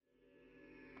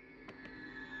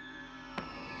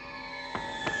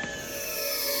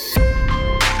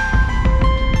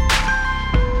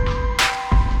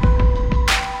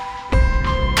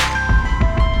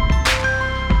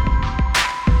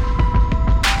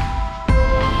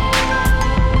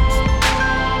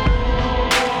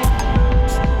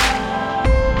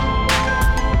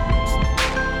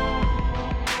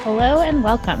and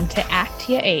welcome to Act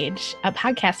Your Age, a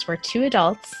podcast where two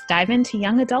adults dive into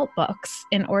young adult books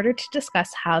in order to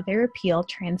discuss how their appeal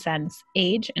transcends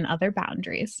age and other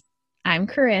boundaries. I'm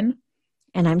Corinne.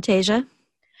 And I'm Tasia.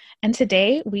 And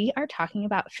today we are talking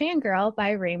about Fangirl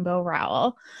by Rainbow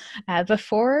Rowell.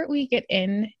 Before we get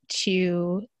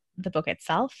into the book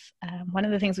itself, one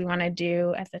of the things we want to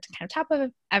do at the kind of top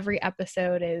of every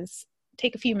episode is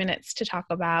take a few minutes to talk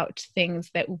about things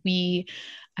that we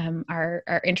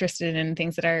are interested in,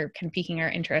 things that are kind of piquing our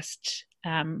interest.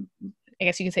 I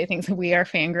guess you could say things that we are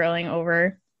fangirling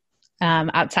over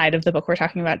outside of the book we're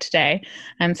talking about today.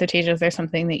 So Tasia, is there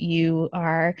something that you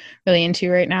are really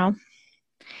into right now?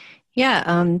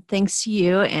 Yeah, thanks to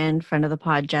you and friend of the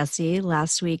pod, Jesse.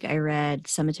 Last week I read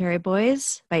Cemetery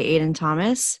Boys by Aiden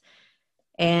Thomas.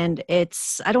 And I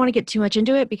don't want to get too much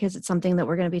into it because it's something that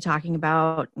we're going to be talking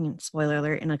about, spoiler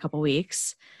alert, in a couple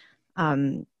weeks.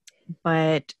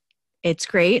 But it's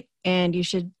great, and you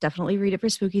should definitely read it for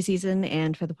spooky season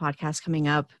and for the podcast coming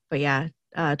up. But yeah,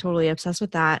 totally obsessed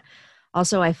with that.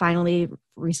 Also, I finally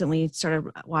recently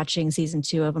started watching season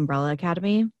 2 of Umbrella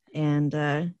Academy,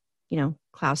 and,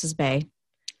 Klaus's Bay.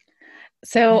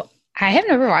 So I have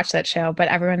never watched that show, but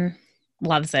everyone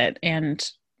loves it, and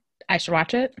I should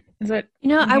watch it. Is it?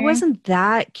 I wasn't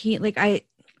that keen.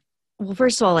 Well,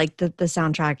 first of all, the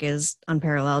soundtrack is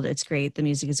unparalleled. It's great. The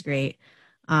music is great.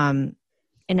 And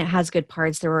it has good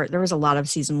parts. There was a lot of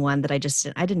season 1 that I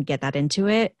didn't get that into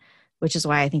it, which is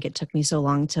why I think it took me so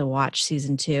long to watch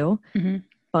season 2. Mm-hmm.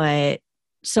 But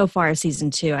so far, season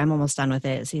 2, I'm almost done with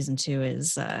it. Season 2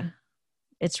 is,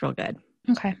 it's real good.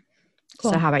 Okay,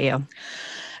 cool. So how about you?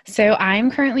 So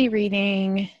I'm currently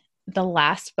reading the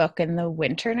last book in the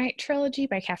Winter Night trilogy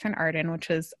by Catherine Arden, which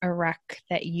was a rec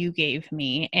that you gave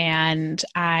me. And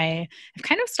I have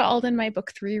kind of stalled in my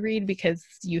book 3 read because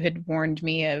you had warned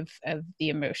me of the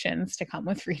emotions to come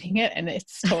with reading it. And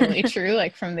it's totally true,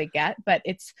 from the get, but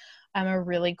it's a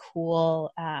really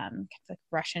cool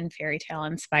Russian fairy tale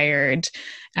inspired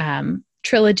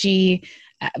trilogy.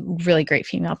 Really great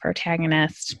female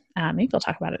protagonist. Maybe we'll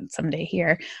talk about it someday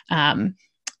here.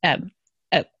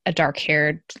 A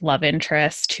dark-haired love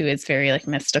interest who is very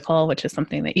mystical, which is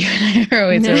something that you and I are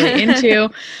always really into.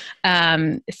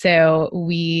 So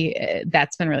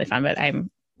that's been really fun, but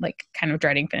I'm kind of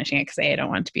dreading finishing it because I don't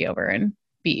want it to be over, and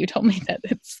B, you told me that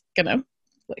it's gonna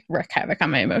wreak havoc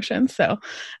on my emotions. So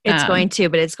it's going to,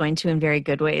 but it's going to in very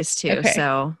good ways too. Okay.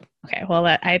 So okay, well,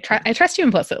 I trust you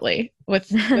implicitly with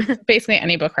basically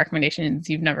any book recommendations.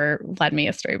 You've never led me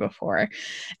astray before.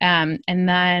 And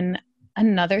then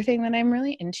another thing that I'm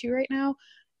really into right now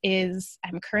is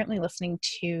I'm currently listening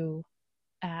to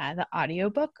the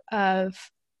audiobook of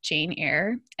Jane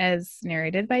Eyre as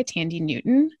narrated by Tandy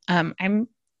Newton. I'm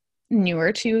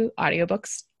newer to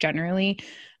audiobooks generally.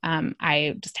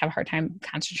 I just have a hard time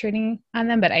concentrating on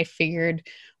them, but I figured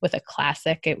with a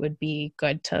classic, it would be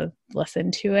good to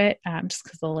listen to it just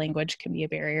because the language can be a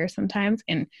barrier sometimes.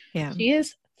 And She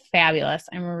is fabulous.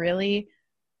 I'm really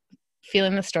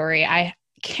feeling the story. I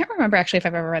can't remember actually if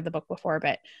I've ever read the book before,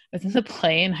 but I was in the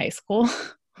play in high school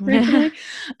originally.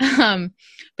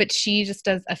 But she just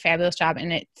does a fabulous job,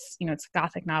 and it's it's a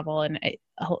Gothic novel, and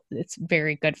it's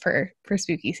very good for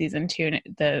spooky season too. And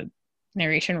the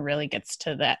narration really gets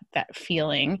to that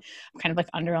feeling of kind of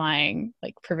underlying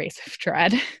pervasive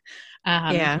dread,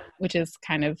 which is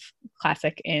kind of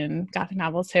classic in Gothic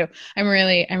novels. So I'm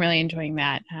really enjoying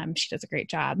that. She does a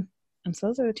great job. And so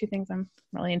those are the 2 things I'm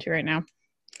really into right now.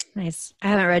 Nice. I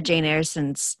haven't read Jane Eyre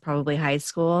since probably high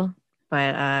school,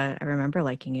 but I remember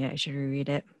liking it. I should reread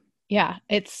it. Yeah,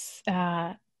 it's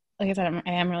like I said,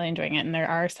 I am really enjoying it, and there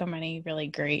are so many really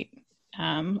great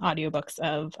audiobooks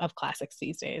of classics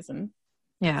these days, and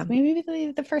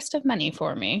maybe the first of many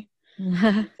for me.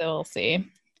 So we'll see.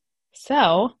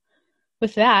 So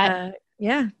with that,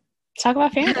 let's talk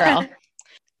about Fangirl.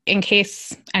 In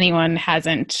case anyone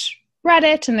hasn't read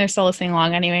it and they're still listening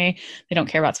along anyway, they don't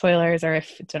care about spoilers, or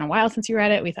if it's been a while since you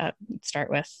read it, we thought we'd start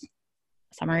with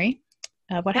a summary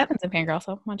of what happens in Fangirl.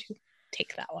 So why don't you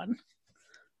take that one?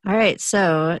 All right.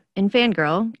 So in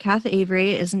Fangirl, Kath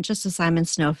Avery isn't just a Simon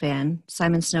Snow fan.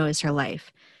 Simon Snow is her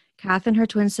life. Kath and her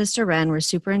twin sister Wren were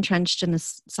super entrenched in the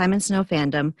Simon Snow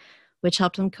fandom, which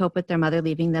helped them cope with their mother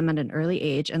leaving them at an early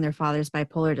age and their father's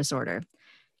bipolar disorder.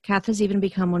 Kath has even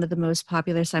become one of the most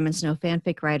popular Simon Snow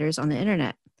fanfic writers on the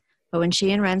internet. But when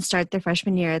she and Wren start their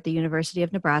freshman year at the University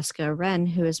of Nebraska, Wren,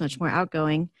 who is much more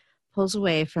outgoing, pulls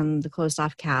away from the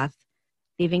closed-off Kath,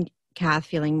 leaving Kath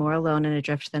feeling more alone and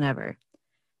adrift than ever.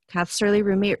 Kath's surly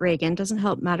roommate Reagan doesn't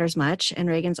help matters much, and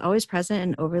Reagan's always present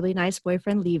and overly nice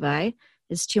boyfriend Levi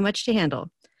is too much to handle.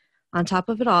 On top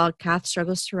of it all, Kath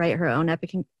struggles to write her own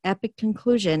epic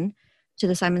conclusion to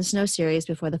the Simon Snow series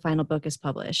before the final book is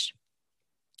published.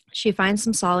 She finds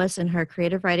some solace in her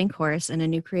creative writing course and a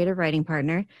new creative writing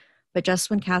partner, but just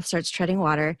when Kath starts treading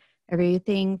water,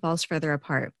 everything falls further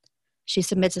apart. She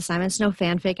submits a Simon Snow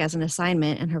fanfic as an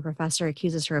assignment, and her professor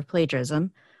accuses her of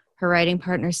plagiarism. Her writing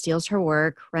partner steals her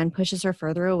work. Wren pushes her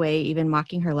further away, even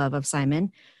mocking her love of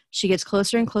Simon. She gets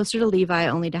closer and closer to Levi,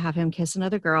 only to have him kiss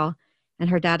another girl, and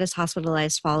her dad is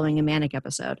hospitalized following a manic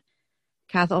episode.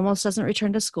 Kath almost doesn't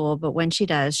return to school, but when she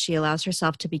does, she allows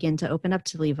herself to begin to open up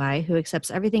to Levi, who accepts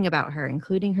everything about her,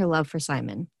 including her love for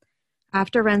Simon.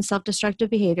 After Wren's self-destructive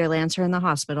behavior lands her in the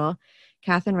hospital,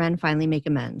 Kath and Wren finally make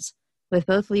amends. With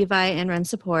both Levi and Wren's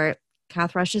support,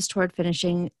 Kath rushes toward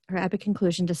finishing her epic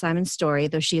conclusion to Simon's story,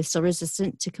 though she is still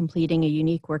resistant to completing a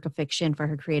unique work of fiction for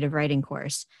her creative writing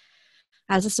course.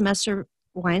 As the semester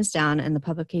winds down and the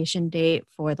publication date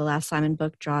for the last Simon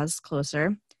book draws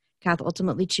closer, Kath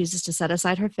ultimately chooses to set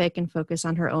aside her fic and focus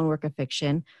on her own work of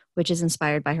fiction, which is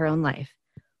inspired by her own life.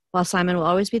 While Simon will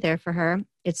always be there for her,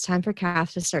 it's time for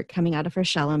Kath to start coming out of her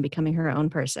shell and becoming her own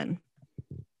person.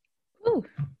 Ooh.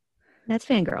 That's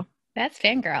Fangirl. That's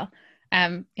Fangirl.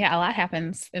 Yeah, a lot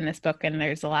happens in this book, and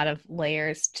there's a lot of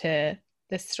layers to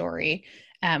this story.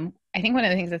 I think one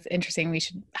of the things that's interesting we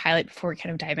should highlight before we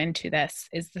kind of dive into this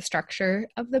is the structure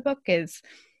of the book is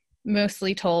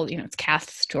mostly told, it's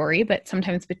Kath's story, but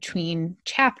sometimes between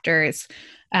chapters,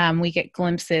 we get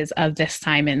glimpses of this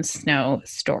Simon Snow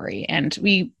story. And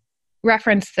we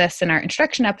referenced this in our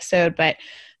introduction episode, but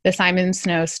the Simon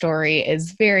Snow story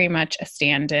is very much a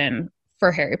stand-in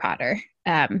for Harry Potter.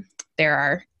 There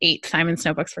are 8 Simon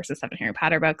Snow books versus 7 Harry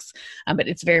Potter books, but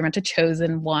it's very much a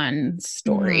chosen one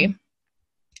story.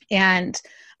 Mm-hmm. And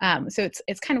so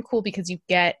it's kind of cool because you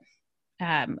get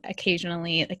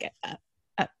occasionally like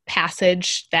a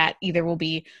passage that either will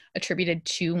be attributed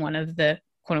to one of the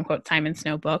quote unquote Simon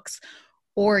Snow books,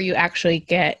 or you actually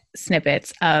get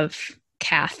snippets of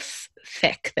Kath's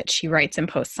fic that she writes and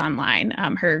posts online.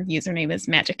 Her username is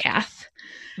Magic Kath.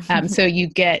 So you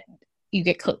get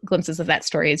glimpses of that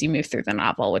story as you move through the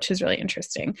novel, which is really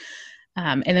interesting.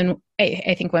 And then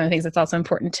I think one of the things that's also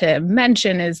important to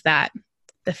mention is that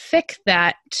the fic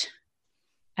that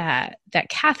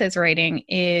Kath is writing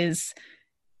is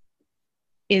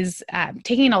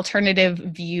taking an alternative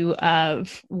view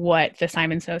of what the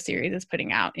Simon Snow series is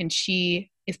putting out. And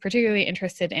she is particularly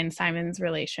interested in Simon's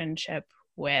relationship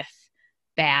with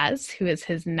Baz, who is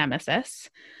his nemesis.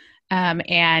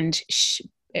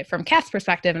 From Kath's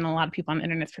perspective, and a lot of people on the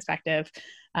internet's perspective,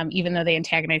 even though they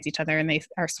antagonize each other and they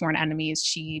are sworn enemies,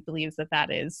 she believes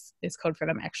that is code for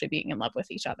them actually being in love with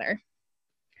each other.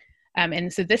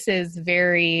 And so this is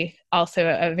also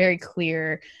a very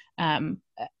clear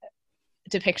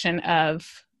depiction of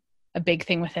a big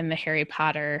thing within the Harry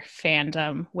Potter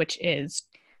fandom, which is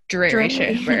Drarry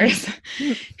shippers.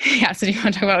 Yeah, so do you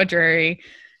want to talk about what Drarry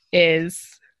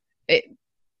is?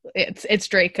 It's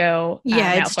Draco.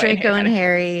 Yeah, it's Draco and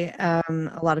Harry.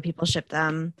 A lot of people ship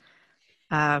them.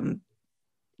 And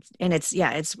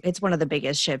it's one of the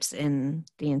biggest ships in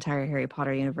the entire Harry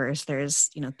Potter universe. There's,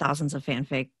 thousands of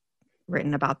fanfic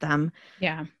written about them.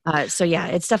 Yeah. So yeah,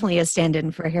 it's definitely a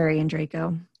stand-in for Harry and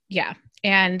Draco. Yeah.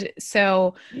 And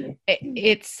so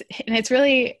it's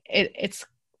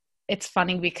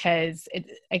funny because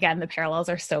again, the parallels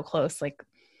are so close. Like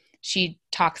she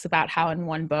talks about how in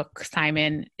one book,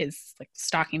 Simon is like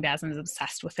stalking Baz and is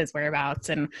obsessed with his whereabouts.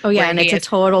 And it's a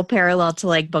total parallel to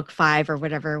like book 5 or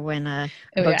whatever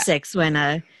book 6,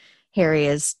 when Harry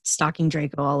is stalking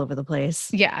Draco all over the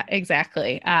place. Yeah,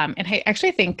 exactly. And I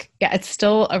actually think, it's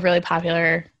still a really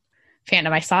popular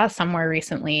fandom. I saw somewhere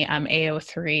recently,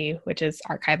 AO3, which is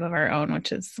Archive of Our Own,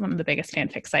 which is one of the biggest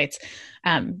fanfic sites.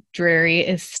 Drarry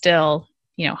is still,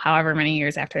 however many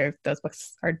years after those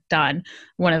books are done,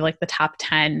 one of like the top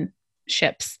 10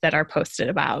 ships that are posted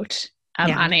about on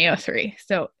AO3.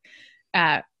 So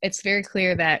it's very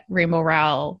clear that Rainbow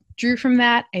Rowell drew from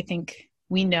that. I think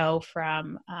we know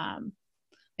from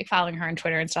like following her on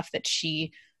Twitter and stuff that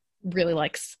she really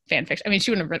likes fan fiction. I mean,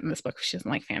 she wouldn't have written this book if she doesn't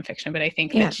like fan fiction, but I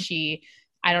think that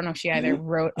I don't know if she either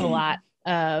wrote a lot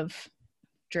of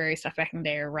Drarry stuff back in the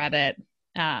day or read it.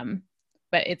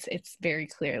 But it's very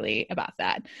clearly about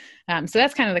that. So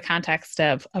that's kind of the context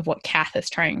of what Kath is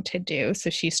trying to do. So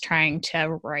she's trying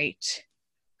to write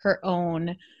her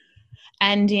own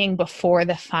ending before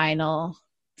the final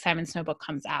Simon Snow book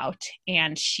comes out.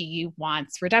 And she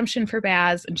wants redemption for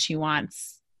Baz, and she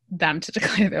wants them to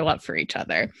declare their love for each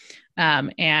other.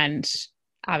 And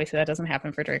obviously that doesn't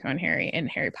happen for Draco and Harry in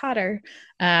Harry Potter.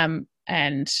 And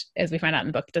as we find out in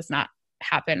the book, does not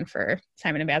happen for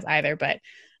Simon and Baz either. But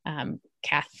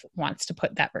Kath wants to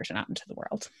put that version out into the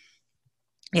world.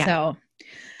 Yeah.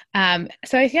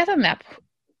 So I guess on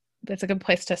that's a good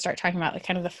place to start talking about like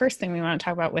kind of the first thing we want to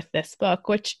talk about with this book,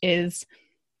 which is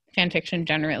fan fiction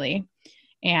generally,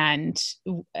 and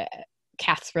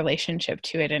Kath's relationship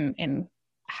to it, and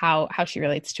how she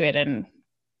relates to it, and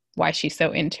why she's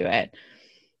so into it.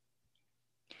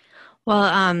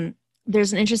 Well,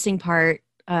 there's an interesting part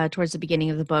towards the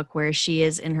beginning of the book where she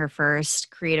is in her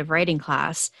first creative writing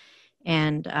class,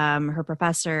 and her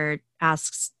professor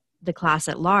asks the class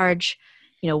at large,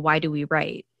 why do we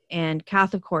write? And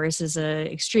Kath, of course, is an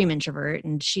extreme introvert,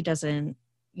 and she doesn't,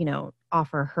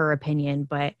 offer her opinion.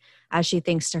 But as she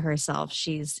thinks to herself,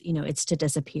 she's, it's to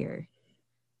disappear.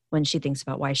 When she thinks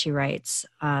about why she writes,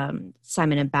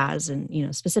 Simon and Baz,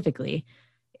 and specifically,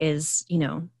 is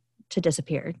to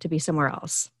disappear, to be somewhere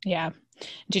else. Yeah,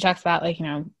 she talks about like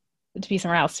to be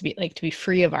somewhere else, to be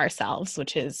free of ourselves,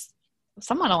 which is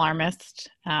somewhat alarmist.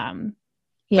 Yeah,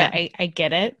 but I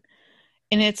get it.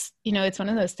 And it's, it's one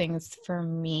of those things for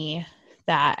me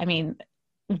that, I mean,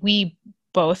 we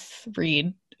both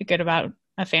read a good amount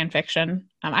of fan fiction.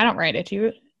 I don't write it. Do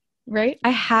you write? I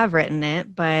have written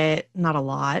it, but not a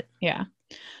lot. Yeah.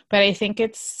 But I think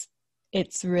it's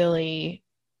really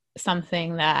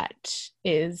something that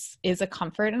is a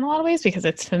comfort in a lot of ways, because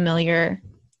it's familiar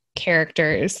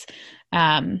characters.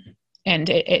 And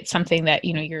it's something that,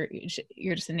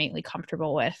 you're just innately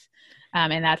comfortable with.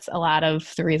 And that's a lot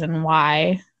of the reason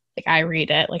why, like, I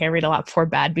read it. Like, I read a lot before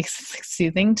bed because it's like,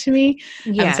 soothing to me.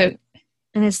 Yeah.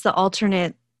 And it's the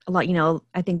alternate, a lot,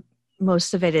 I think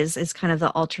most of it is kind of the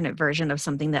alternate version of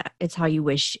something that it's how you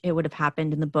wish it would have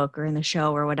happened in the book or in the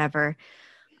show or whatever.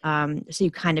 So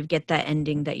you kind of get that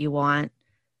ending that you want.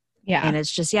 Yeah. And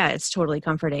it's just, it's totally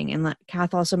comforting. And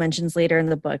Kath also mentions later in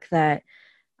the book that,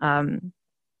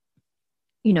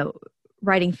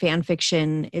 writing fan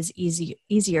fiction is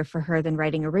easier for her than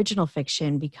writing original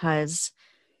fiction because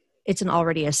it's an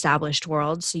already established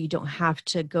world. So you don't have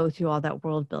to go through all that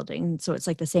world building. So it's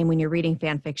like the same when you're reading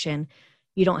fan fiction,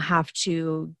 you don't have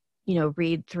to,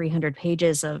 read 300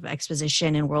 pages of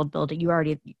exposition and world building. You're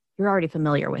already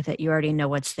familiar with it. You already know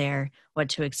what's there, what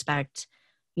to expect,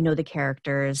 the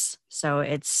characters. So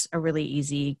it's a really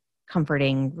easy,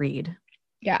 comforting read.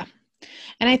 Yeah.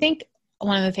 And I think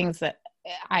one of the things that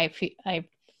I feel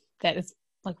that is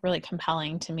like really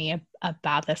compelling to me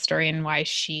about this story and why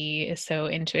she is so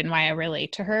into it and why I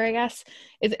relate to her, I guess,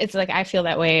 it's like, I feel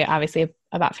that way obviously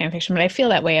about fan fiction, but I feel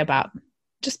that way about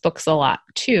just books a lot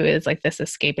too, is like this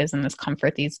escapism, this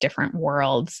comfort, these different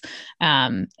worlds.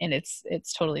 And it's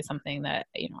totally something that,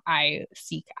 I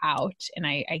seek out, and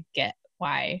I get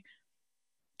why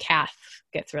Kath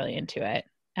gets really into it.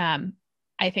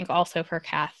 I think also for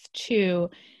Kath too,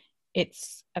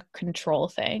 it's a control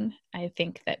thing. I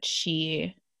think that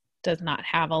she does not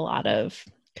have a lot of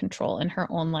control in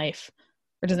her own life,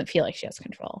 or doesn't feel like she has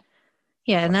control.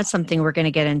 Yeah, and that's something we're going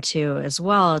to get into as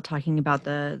well, talking about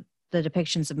the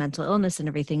depictions of mental illness and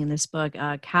everything in this book.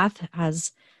 Kath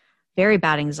has very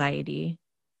bad anxiety,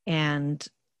 and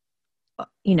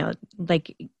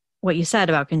like what you said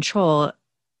about control,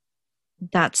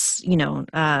 that's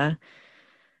like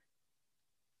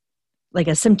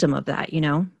a symptom of that,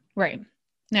 Right.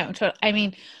 No, I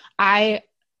mean, I'm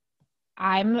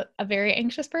a very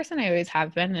anxious person. I always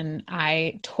have been. And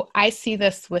I see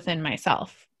this within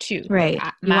myself too. Right.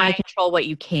 Like, you want to control what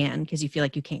you can because you feel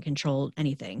like you can't control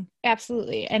anything.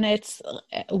 Absolutely. And it's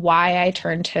why I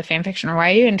turn to fan fiction, or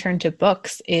why I even turn to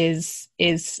books, is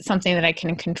something that I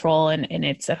can control. And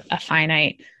it's a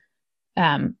finite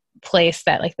place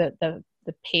that, like, the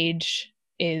page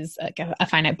is like a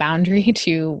finite boundary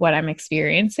to what I'm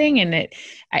experiencing, and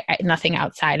nothing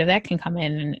outside of that can come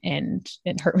in and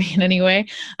hurt me in any way.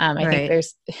 I think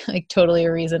there's like totally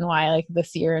a reason why, like,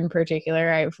 this year in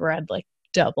particular, I've read like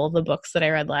double the books that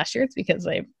I read last year. It's because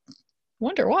I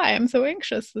wonder why I'm so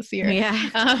anxious this year.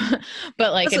 Yeah.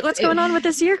 But like, what's going on with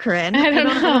this year, Corinne? I don't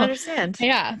understand.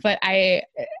 Yeah. But I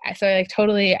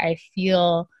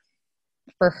feel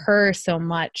for her so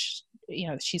much,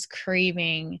 she's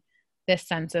craving this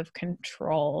sense of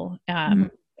control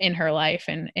in her life,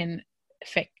 and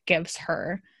fic gives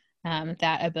her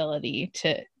that ability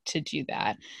to do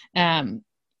that.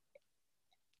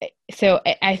 So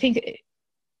I think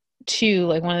too,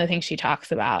 like, one of the things she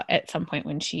talks about at some point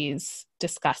when she's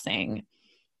discussing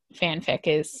fanfic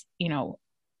is,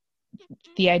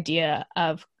 the idea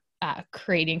of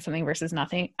creating something versus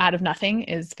nothing out of nothing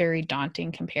is very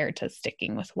daunting compared to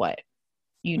sticking with what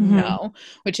know,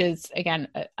 which is, again,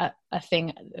 a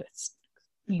thing that's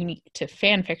unique to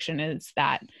fan fiction, is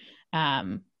that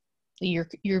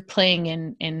you're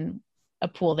playing in a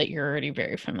pool that you're already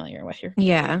very familiar with.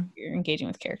 You're engaging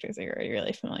with characters that you're already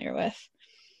really familiar with.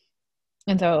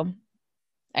 And so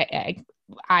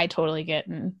I totally get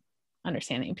and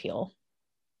understand the appeal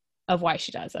of why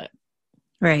she does it.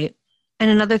 Right. And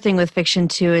another thing with fiction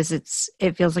too is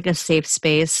it feels like a safe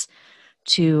space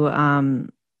to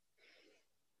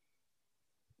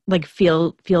like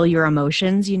feel your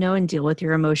emotions, you know, and deal with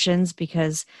your emotions,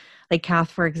 because like Kath,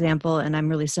 for example, and I'm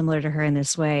really similar to her in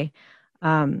this way,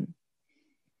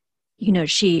 you know,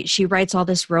 she writes all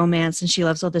this romance and she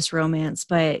loves all this romance,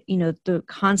 but you know, the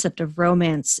concept of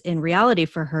romance in reality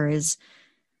for her is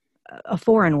a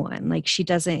foreign one. Like she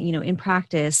doesn't, you know, in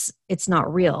practice, it's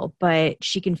not real, but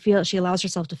she allows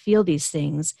herself to feel these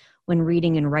things when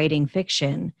reading and writing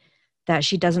fiction that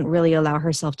she doesn't really allow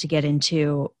herself to get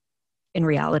into in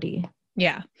reality.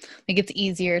 Yeah. Like it's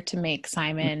easier to make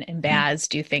Simon and Baz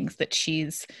do things that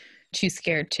she's too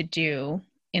scared to do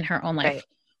in her own life. Right.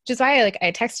 Which is why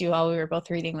I texted you while we were both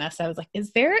reading this. I was like,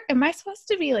 am I supposed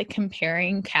to be like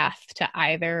comparing Kath to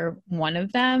either one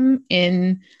of them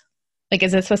in, like,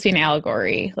 is it supposed to be an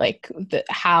allegory? Like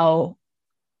how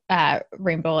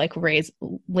Rainbow like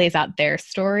lays out their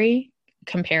story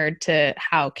compared to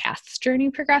how Kath's journey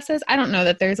progresses. I don't know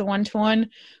that there's a one-to-one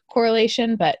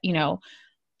correlation, but you know,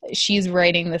 she's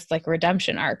writing this like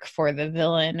redemption arc for the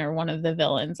villain or one of the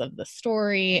villains of the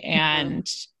story.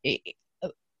 And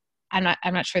I'm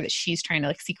not sure that she's trying to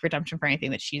like seek redemption for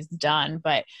anything that she's done,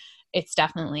 but it's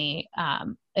definitely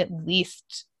at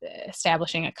least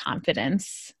establishing a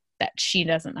confidence that she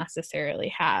doesn't necessarily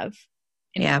have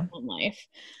in her own life.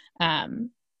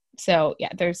 So yeah,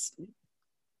 there's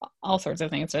all sorts of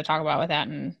things to talk about with that.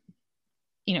 And,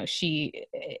 you know,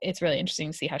 it's really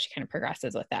interesting to see how she kind of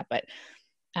progresses with that. But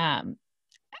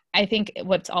I think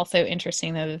what's also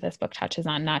interesting though, that this book touches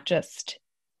on not just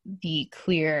the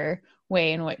clear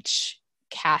way in which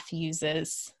Kath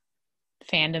uses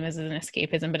fandom as an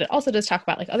escapism, but it also does talk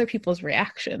about like other people's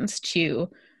reactions to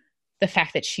the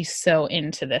fact that she's so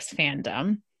into this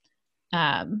fandom,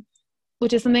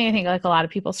 which is something I think like a lot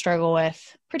of people struggle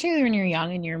with, particularly when you're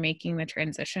young and you're making the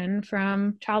transition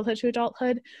from childhood to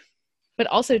adulthood, but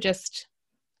also just,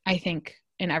 I think,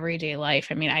 in everyday life.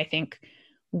 I mean, I think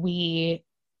we're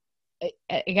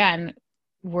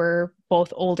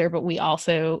both older, but we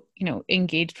also, you know,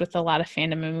 engaged with a lot of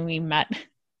fandom, and we met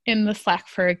in the Slack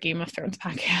for a Game of Thrones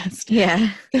podcast.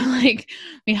 Yeah. So like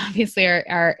we obviously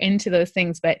are into those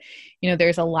things, but you know,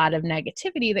 there's a lot of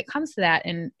negativity that comes to that.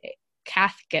 And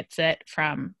Kath gets it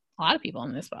from a lot of people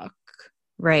in this book.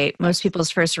 Right. Most people's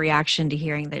first reaction to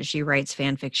hearing that she writes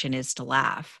fan fiction is to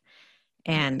laugh.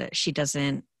 And she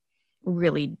doesn't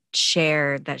really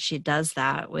share that she does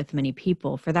that with many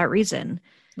people for that reason.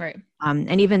 Right.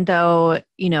 And even though,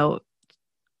 you know,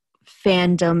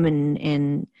 fandom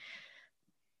and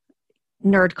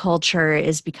nerd culture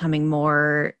is becoming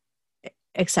more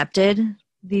accepted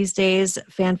these days,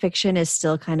 fan fiction is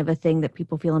still kind of a thing that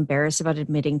people feel embarrassed about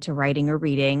admitting to writing or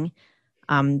reading.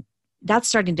 That's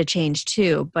starting to change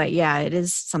too. But yeah, it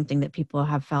is something that people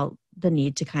have felt the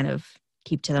need to kind of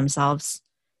keep to themselves.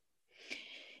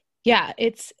 Yeah,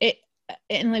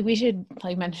 and like we should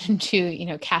like mention too, you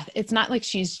know, Kath, it's not like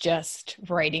she's just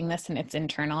writing this and it's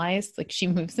internalized. Like she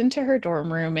moves into her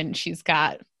dorm room and she's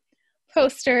got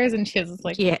posters and she has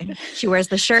like, yeah, she wears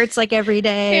the shirts like every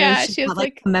day. Yeah, she's got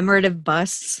like commemorative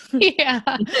busts. Yeah.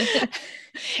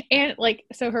 And like,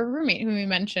 so her roommate who we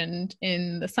mentioned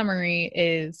in the summary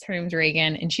her name's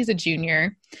Reagan, and she's a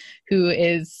junior who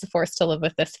is forced to live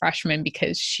with this freshman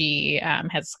because she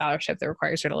has a scholarship that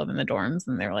requires her to live in the dorms,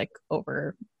 and they're like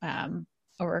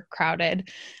overcrowded.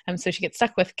 So she gets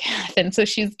stuck with Kath, and so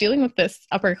she's dealing with this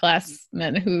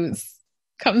upperclassman who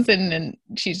comes in, and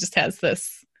she just has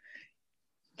this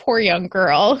poor young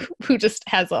girl who just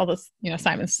has all this, you know,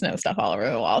 Simon Snow stuff all over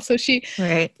the wall. So she,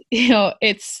 right. You know,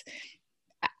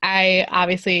 I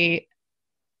obviously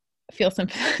feel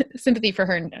sympathy for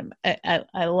her. And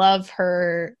I love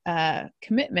her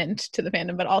commitment to the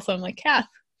fandom, but also I'm like, Kath,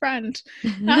 friend,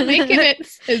 not making it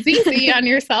as easy on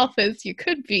yourself as you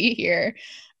could be here.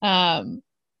 But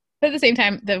at the same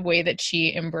time, the way that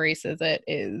she embraces it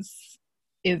is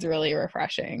really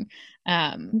refreshing.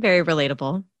 Very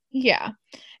relatable. Yeah.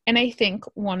 And I think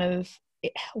one of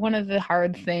the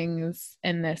hard things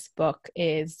in this book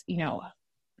is, you know,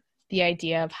 the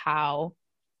idea of how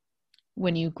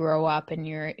when you grow up and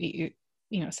you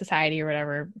know, society or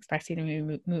whatever expects you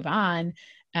to move on,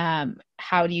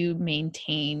 how do you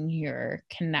maintain your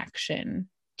connection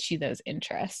to those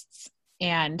interests?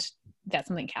 And that's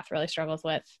something Kath really struggles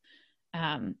with.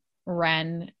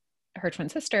 Ren, her twin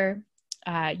sister,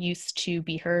 used to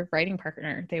be her writing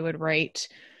partner. They would write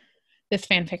this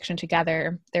fan fiction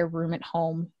together. Their room at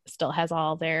home still has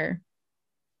all their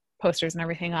posters and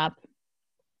everything up.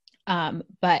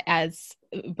 But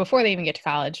before they even get to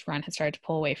college, Ren has started to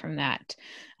pull away from that.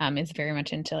 Is very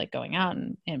much into like going out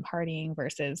and partying,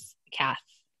 versus Kath,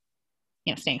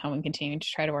 staying home and continuing to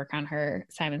try to work on her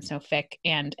Simon Snow fic.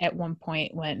 And at one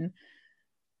point when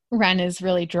Ren is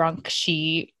really drunk,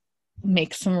 she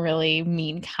makes some really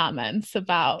mean comments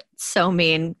about... So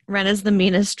mean. Ren is the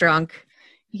meanest drunk.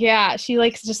 Yeah, she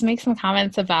like just makes some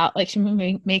comments about like she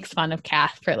makes fun of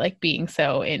Kath for like being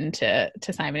so into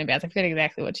Simon and Baz. I forget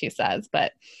exactly what she says,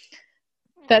 but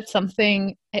that's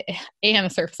something. And a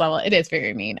surface level, it is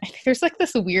very mean. I think there's like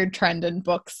this weird trend in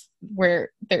books where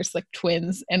there's like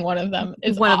twins, and one of them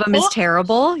is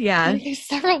terrible. Yeah, there's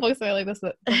several books that are like this.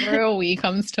 The Royal We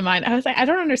comes to mind. I was like, I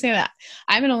don't understand that.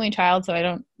 I'm an only child, so I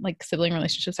don't like sibling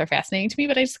relationships are fascinating to me,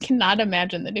 but I just cannot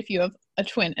imagine that if you have a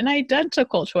twin, an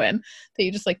identical twin, that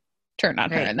you just like turn on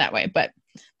her in that way. But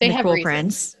they have cool reasons.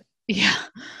 Prince. Yeah.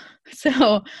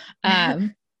 So, but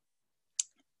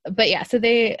yeah, so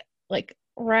they like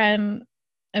Ren.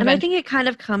 And I think it kind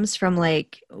of comes from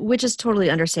like, which is totally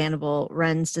understandable,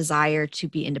 Ren's desire to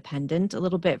be independent a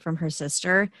little bit from her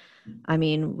sister. I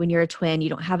mean, when you're a twin, you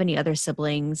don't have any other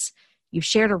siblings. You've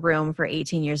shared a room for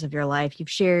 18 years of your life. You've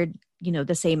shared,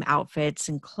 the same outfits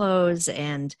and clothes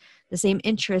and the same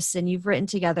interests, and you've written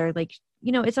together. Like,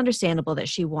 it's understandable that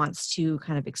she wants to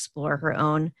kind of explore her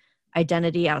own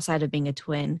identity outside of being a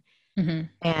twin. Mm-hmm.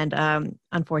 And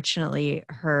unfortunately,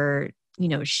 her,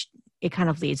 it kind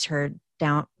of leads her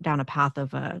down a path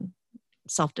of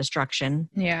self-destruction.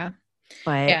 Yeah.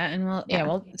 But yeah, and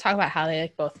we'll talk about how they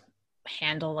like both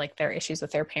handle like their issues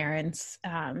with their parents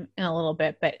in a little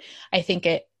bit. But I think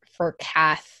for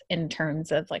Kath, in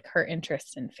terms of like her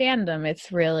interest in fandom,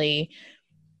 it's really,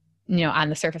 on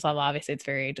the surface level, obviously it's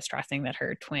very distressing that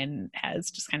her twin has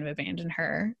just kind of abandoned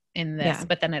her in this. Yeah.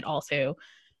 But then it also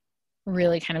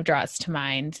really kind of draws to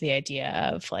mind the idea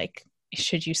of like,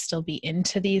 should you still be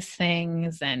into these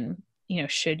things? And,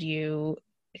 should you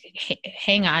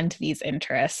hang on to these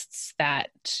interests that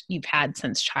you've had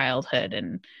since childhood,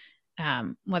 and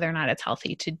whether or not it's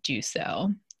healthy to do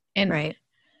so. And right.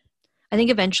 I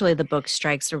think eventually the book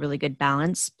strikes a really good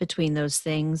balance between those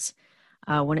things.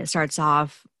 When it starts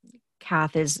off,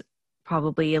 Kath is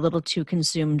probably a little too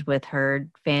consumed with her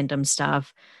fandom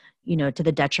stuff, to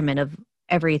the detriment of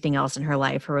everything else in her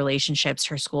life, her relationships,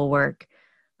 her schoolwork.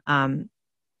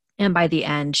 And by the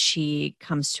end, she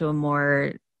comes to a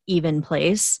more even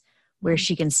place where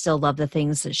she can still love the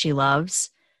things that she loves.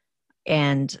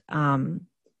 And,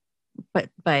 but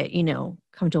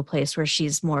come to a place where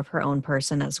she's more of her own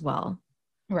person as well.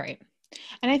 Right.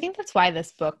 And I think that's why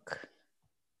this book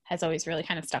has always really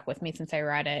kind of stuck with me since I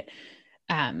read it.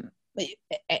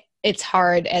 It's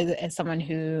hard as someone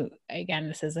who, again,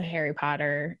 this is a Harry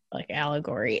Potter like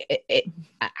allegory.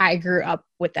 I grew up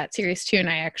with that series too. And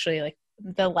I actually like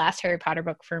the last Harry Potter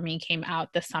book for me came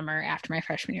out the summer after my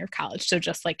freshman year of college. So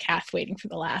just like Kath waiting for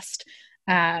the last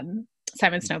Simon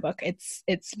Snow book. It's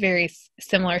very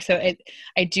similar. So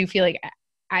I do feel like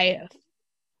I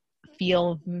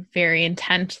feel very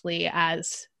intently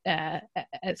as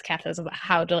Kath does about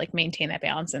how to like maintain that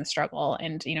balance and struggle.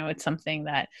 And, it's something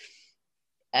that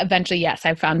eventually, yes,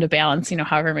 I've found a balance,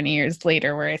 however many years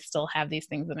later, where I still have these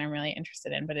things that I'm really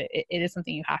interested in, but it is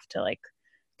something you have to like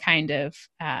kind of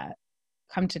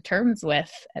come to terms with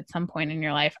at some point in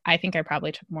your life. I think I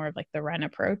probably took more of like the Ren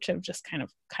approach of just kind of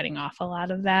cutting off a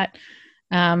lot of that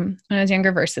when I was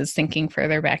younger versus thinking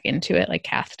further back into it like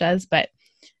Kath does. But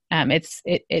it's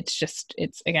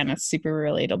again, it's super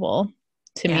relatable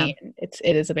to me.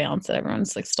 It is a balance that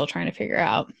everyone's like still trying to figure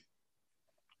out.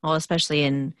 Well, especially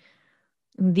in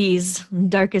these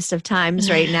darkest of times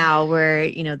right now where,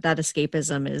 that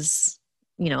escapism is,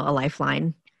 a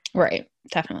lifeline. Right.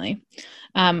 Definitely.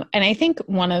 And I think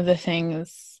one of the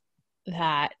things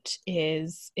that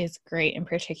is great in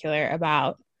particular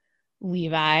about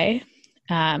Levi,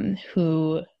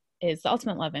 who is the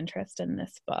ultimate love interest in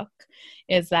this book,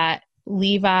 is that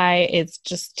Levi is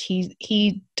just,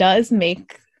 he does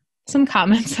make some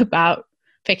comments about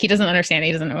fic. He doesn't understand.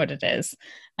 He doesn't know what it is.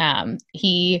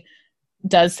 He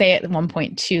does say at one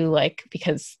point too, like,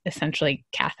 because essentially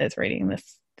Kath is writing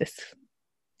this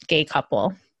gay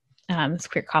couple, this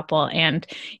queer couple, and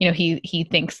he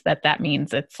thinks that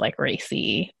means it's like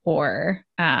racy or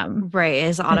right.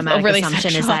 His automatic assumption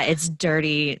sexual. Is that it's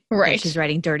dirty. Right, that she's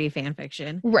writing dirty fan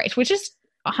fiction. Right, which is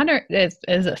 100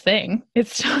 is a thing.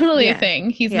 It's totally a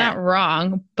thing. He's not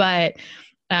wrong, but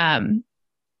he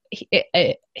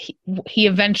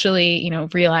eventually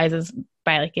realizes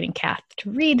by like getting Kath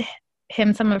to read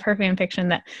him some of her fan fiction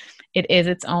that it is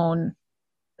its own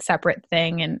separate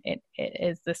thing, and it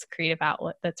is this creative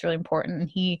outlet that's really important.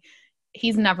 And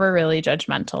he's never really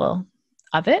judgmental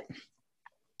of it,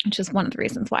 which is one of the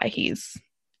reasons why he's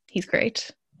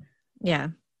great. Yeah.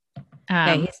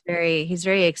 Yeah, he's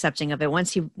very accepting of it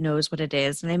once he knows what it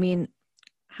is. And I mean,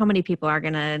 how many people are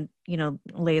gonna,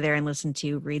 lay there and listen to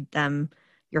you read them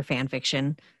your fan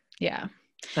fiction? Yeah.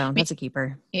 So that's a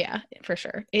keeper. Yeah, for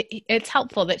sure. It's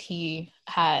helpful that he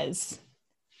has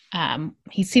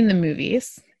he's seen the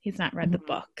movies. He's not read the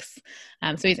books.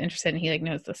 So he's interested and he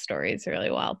knows the stories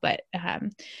really well. But I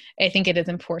think it is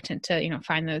important to,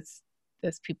 find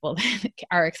those people that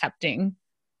are accepting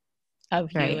of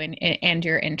you and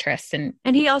your interests. And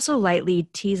he also lightly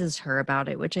teases her about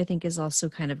it, which I think is also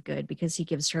kind of good because he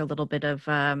gives her a little bit of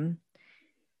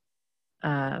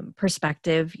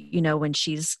perspective, when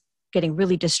she's getting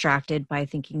really distracted by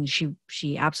thinking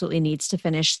she absolutely needs to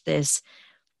finish this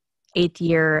 8th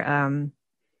year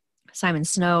Simon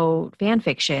Snow fan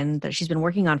fiction that she's been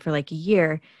working on for a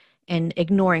year and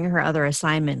ignoring her other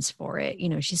assignments for it.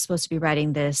 She's supposed to be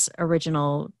writing this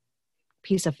original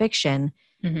piece of fiction.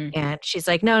 And she's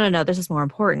like, no, this is more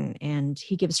important. And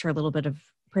he gives her a little bit of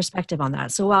perspective on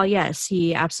that. So while, yes,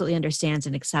 he absolutely understands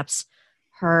and accepts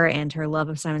her and her love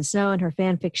of Simon Snow and her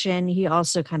fan fiction, he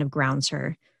also kind of grounds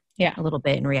her a little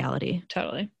bit in reality.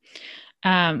 Totally.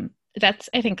 That's,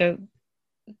 I think, a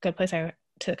good place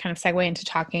to kind of segue into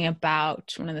talking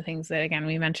about one of the things that, again,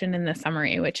 we mentioned in the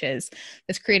summary, which is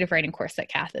this creative writing course that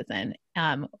Kath is in,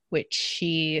 which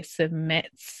she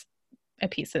submits a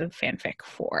piece of fanfic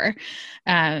for.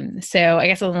 So I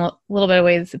guess a little bit of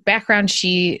ways of background,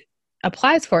 she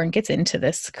applies for and gets into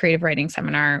this creative writing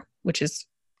seminar, which is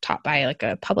taught by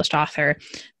a published author.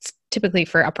 It's typically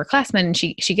for upperclassmen.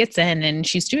 She gets in and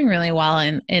she's doing really well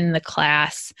in the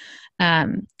class.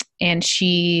 And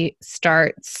she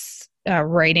starts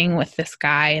writing with this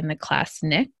guy in the class,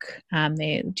 Nick.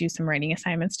 They do some writing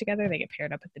assignments together. They get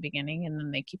paired up at the beginning and then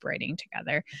they keep writing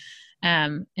together.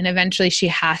 And eventually she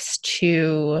has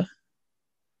to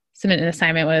submit an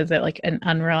assignment with an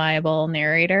unreliable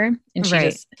narrator. And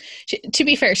she to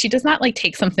be fair, she does not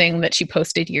take something that she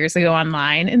posted years ago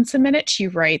online and submit it. She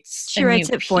writes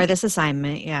it for this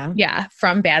assignment. Yeah. Yeah.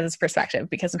 From Baz's perspective,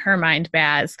 because in her mind,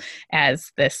 Baz,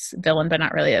 as this villain, but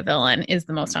not really a villain, is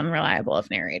the most unreliable of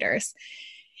narrators.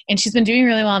 And she's been doing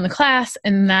really well in the class.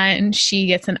 And then she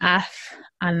gets an F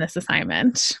on this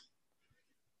assignment.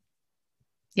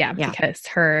 Yeah. Because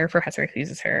her professor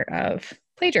accuses her of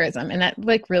plagiarism. And that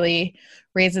really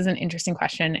raises an interesting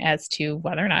question as to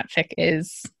whether or not fic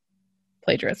is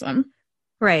plagiarism.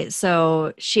 Right.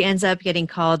 So she ends up getting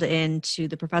called into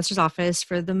the professor's office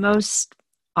for the most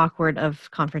awkward of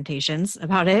confrontations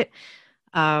about it,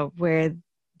 where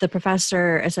the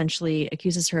professor essentially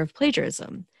accuses her of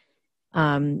plagiarism.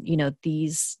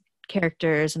 These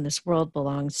characters in this world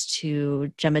belongs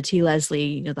to Gemma T.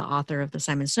 Leslie, the author of the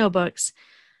Simon Snow books.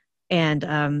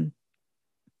 And,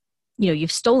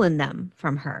 you've stolen them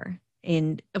from her.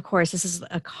 And of course, this is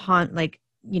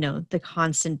the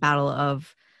constant battle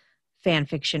of fan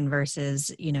fiction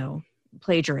versus,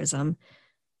 plagiarism.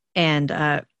 And,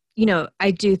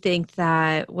 I do think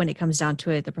that when it comes down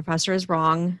to it, the professor is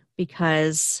wrong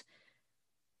because,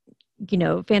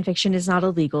 fan fiction is not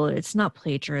illegal. It's not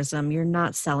plagiarism. You're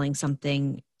not selling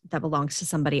something that belongs to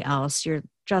somebody else. You're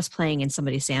just playing in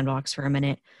somebody's sandbox for a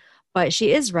minute. But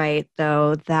she is right,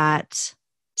 though, that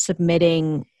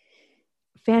submitting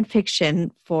fan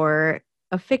fiction for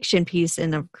a fiction piece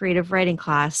in a creative writing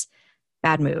class,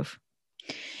 bad move.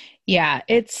 Yeah,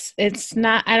 it's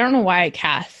not, I don't know why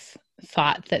Kath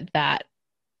thought that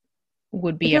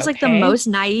would be It feels the most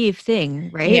naive thing,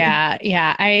 right? Yeah.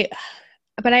 I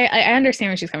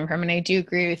understand where she's coming from, and I do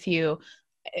agree with you.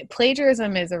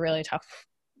 Plagiarism is a really tough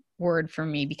word for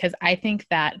me because I think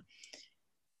that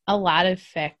a lot of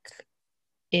fic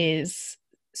is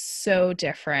so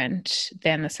different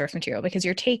than the source material because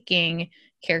you're taking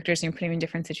characters and you're putting them in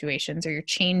different situations or you're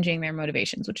changing their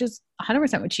motivations, which is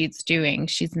 100% what she's doing.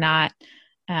 She's not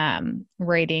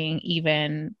writing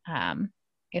even, I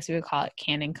guess we would call it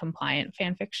canon compliant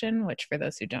fan fiction, which for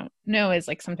those who don't know is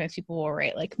sometimes people will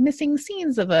write missing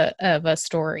scenes of a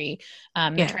story.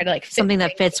 Try to something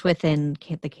that fits within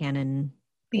the canon.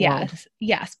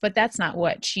 Yes, but that's not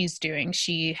what she's doing.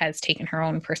 She has taken her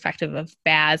own perspective of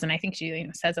Baz, and I think she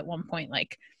says at one point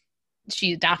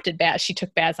she adopted Baz, she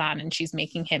took Baz on, and she's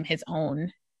making him his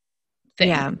own thing.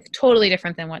 Yeah, totally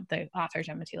different than what the author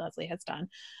Gemma T. Leslie has done,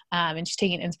 and she's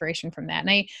taking inspiration from that.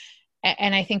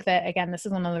 And I think that again, this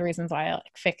is one of the reasons why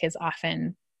fic is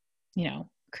often,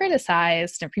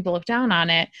 criticized or people look down on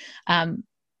it. And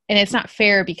it's not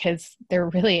fair because there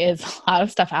really is a lot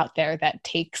of stuff out there that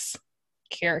takes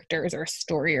characters or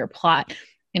story or plot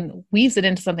and weaves it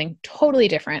into something totally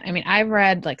different. I mean, I've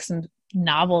read like some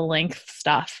novel length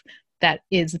stuff that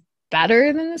is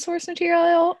better than the source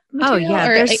material. Oh yeah,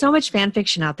 or there's so much fan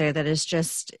fiction out there that is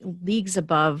just leagues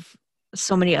above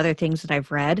so many other things that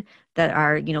I've read that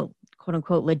are, you know, quote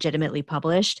unquote legitimately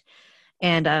published.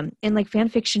 And like fan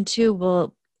fiction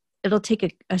too it'll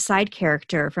take a side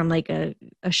character from like a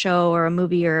show or a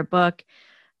movie or a book,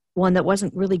 one that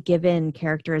wasn't really given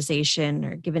characterization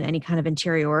or given any kind of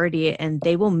interiority, and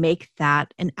they will make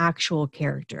that an actual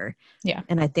character. Yeah.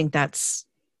 And I think that's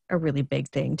a really big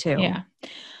thing too. Yeah.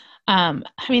 I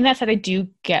mean, that said, I do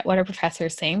get what our professor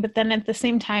is saying, but then at the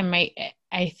same time,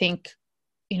 I think,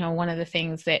 you know, one of the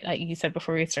things that, like you said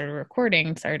before we started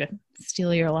recording, sorry to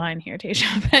steal your line here,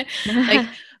 Tasha, but like,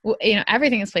 you know,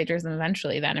 everything is plagiarism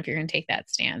eventually then, if you're going to take that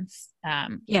stance.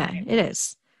 Yeah, it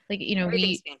is. Like, you know,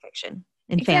 everything's fan fiction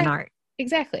and fan art.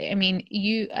 Exactly. I mean,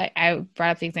 I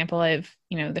brought up the example of,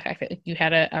 you know, the fact that like, you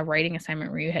had a writing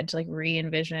assignment where you had to like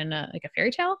re-envision like a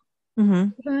fairy tale. Mm-hmm.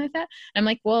 Something like that. I'm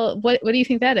like, well, what do you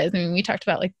think that is? I mean, we talked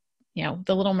about like, you know,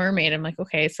 The Little Mermaid. I'm like,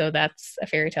 okay, so that's a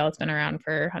fairy tale. It's been around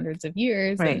for hundreds of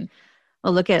years. Right. And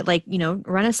well, look at like, you know,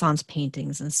 Renaissance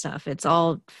paintings and stuff. It's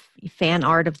all fan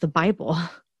art of the Bible.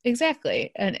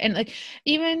 Exactly. And like,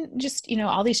 even just, you know,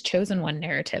 all these chosen one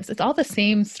narratives, it's all the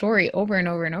same story over and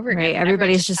over and over again. Right.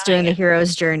 Everybody's just doing the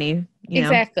hero's journey.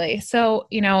 Exactly. Know? So,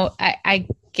 you know, I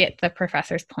get the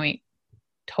professor's point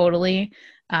totally.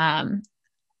 I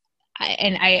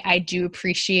do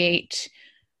appreciate,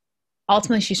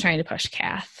 ultimately she's trying to push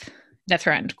Kath. That's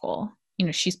her end goal. You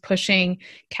know, she's pushing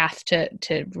Kath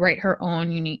to write her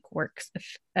own unique works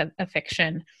of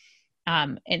fiction.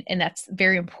 And that's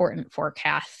very important for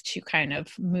Kath to kind of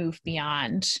move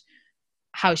beyond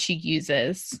how she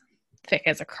uses fic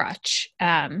as a crutch.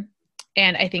 And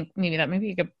I think maybe that might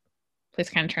be a good place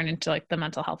to kind of turn into like the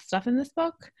mental health stuff in this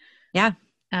book. Yeah.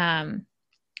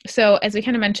 So as we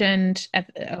kind of mentioned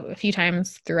a few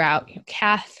times throughout, you know,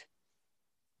 Kath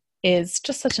is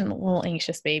just such a little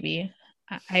anxious baby.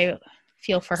 I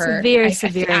feel for her.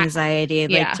 Severe anxiety,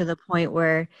 like to the point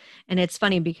where, and it's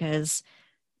funny because,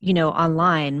 you know,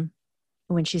 online,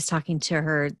 when she's talking to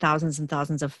her thousands and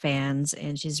thousands of fans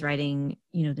and she's writing,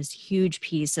 you know, this huge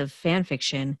piece of fan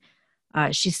fiction,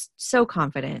 she's so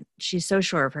confident. She's so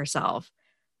sure of herself,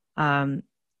 and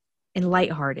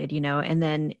lighthearted, you know, and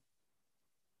then,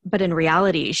 but in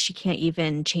reality, she can't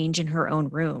even change in her own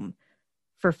room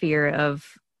for fear of,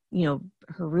 you know,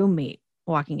 her roommate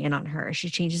walking in on her. She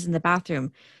changes in the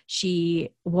bathroom. She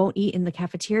won't eat in the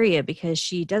cafeteria because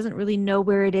she doesn't really know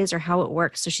where it is or how it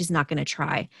works. So she's not going to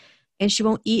try. And she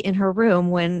won't eat in her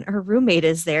room when her roommate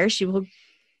is there. She will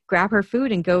grab her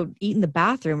food and go eat in the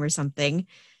bathroom or something.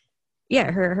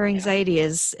 Yeah, her anxiety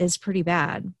is pretty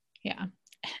bad. Yeah.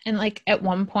 And like at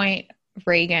one point,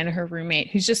 Reagan, her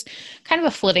roommate, who's just kind of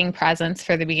a flitting presence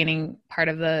for the beginning part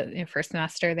of the first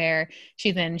semester there.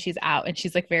 She's in, she's out, and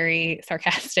she's like very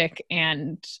sarcastic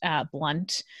and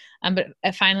blunt. But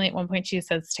finally, at one point, she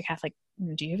says to Kath, like,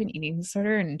 "Do you have an eating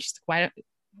disorder?" And she's like, "Why don't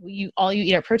you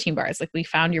eat are protein bars? Like, we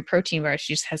found your protein bars."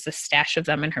 She just has a stash of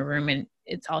them in her room, and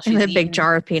it's all she's in a big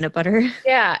jar of peanut butter.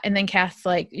 Yeah. And then Kath's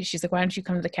like, she's like, "Why don't you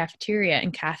come to the cafeteria?"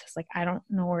 And Kath is like, "I don't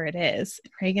know where it is."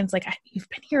 And Reagan's like, "You've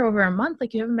been here over a month.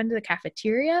 Like, you haven't been to the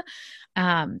cafeteria."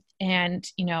 And,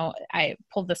 you know, I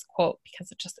pulled this quote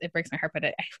because it breaks my heart,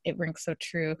 but it rings so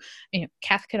true. You know,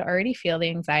 Kath could already feel the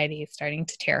anxiety starting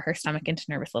to tear her stomach into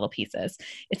nervous little pieces.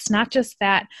 It's not just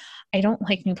that I don't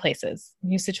like new places,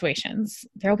 new situations.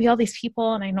 There'll be all these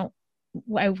people and I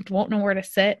won't know where to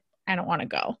sit. I don't want to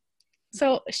go.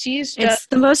 So it's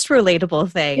the most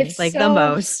relatable thing. It's like the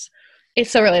most. It's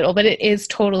so relatable, but it is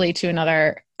totally to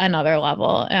another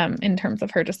level in terms of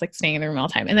her just like staying in the room all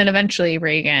the time. And then eventually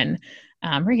Reagan's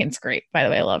great, by the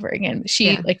way. I love Reagan.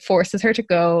 She like forces her to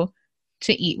go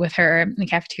to eat with her in the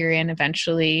cafeteria, and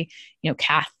eventually, you know,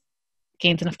 Kath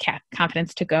gains enough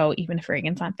confidence to go, even if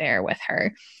Reagan's not there with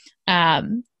her.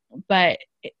 But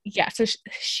yeah, so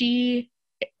she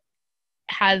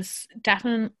has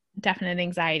definite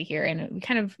anxiety here, and we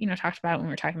kind of, you know, talked about it when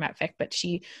we were talking about fic, but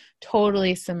she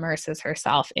totally submerses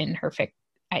herself in her fic,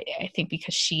 I think,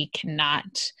 because she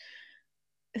cannot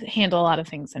handle a lot of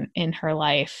things in her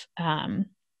life,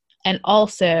 and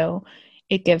also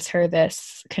it gives her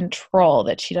this control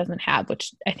that she doesn't have,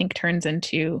 which I think turns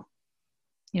into,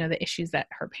 you know, the issues that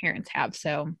her parents have.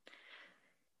 So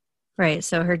right,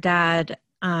 so her dad,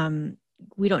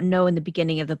 we don't know in the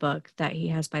beginning of the book that he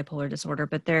has bipolar disorder,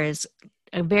 but there is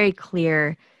a very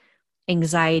clear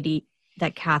anxiety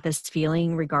that Kath is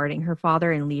feeling regarding her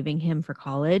father and leaving him for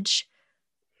college.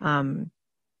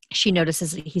 she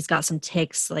notices that he's got some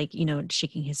tics, like,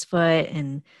 shaking his foot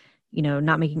and,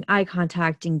 not making eye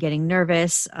contact and getting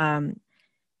nervous.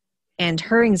 And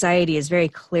her anxiety is very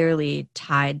clearly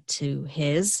tied to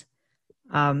his.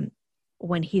 Um,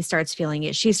 when he starts feeling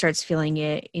it, she starts feeling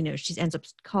it. She ends up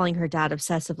calling her dad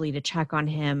obsessively to check on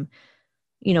him,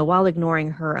 while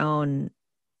ignoring her own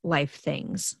life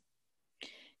things.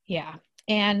 Yeah.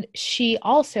 And she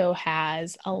also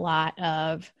has a lot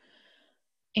of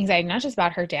anxiety, not just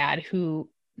about her dad, who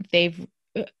they've,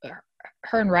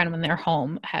 her and Ren, when they're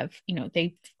home, have,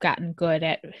 they've gotten good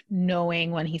at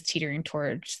knowing when he's teetering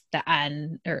towards the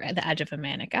end or the edge of a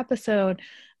manic episode.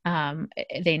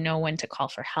 They know when to call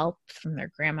for help from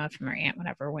their grandma, from their aunt,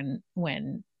 whatever,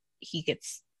 when he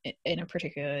gets in a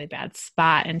particularly bad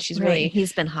spot. And she's Right. really,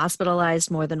 He's been hospitalized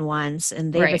more than once,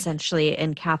 and they've right. essentially,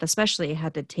 and Kath especially,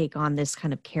 had to take on this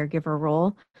kind of caregiver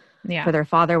role Yeah. for their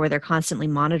father, where they're constantly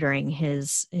monitoring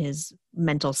his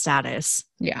mental status.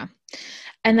 Yeah.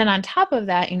 And then on top of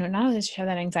that, not only does she have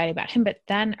that anxiety about him, but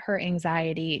then her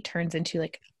anxiety turns into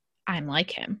like, I'm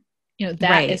like him. That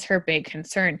Right. is her big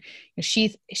concern.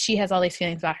 She has all these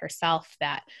feelings about herself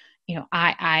that,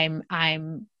 I'm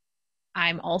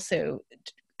also,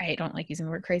 I don't like using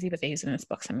the word crazy, but they use it in this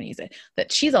book. So I'm going to use it,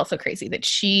 that she's also crazy, that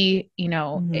she,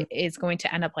 is going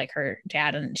to end up like her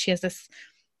dad. And she has this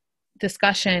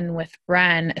discussion with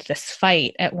Ren at this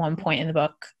fight at one point in the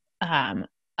book,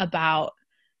 about,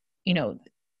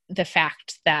 the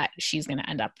fact that she's going to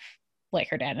end up like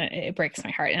her dad. And it breaks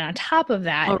my heart. And on top of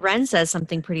that, well, Ren says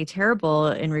something pretty terrible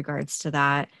in regards to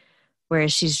that, where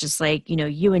she's just like,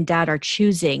 you and dad are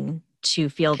choosing to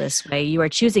feel this way. You are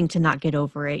choosing to not get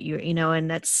over it. And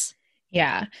that's.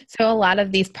 Yeah. So a lot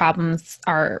of these problems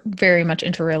are very much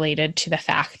interrelated to the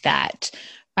fact that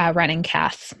Ren and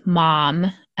Kath's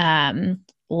mom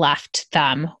left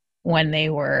them when they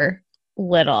were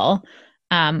little.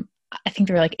 I think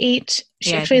they were like 8.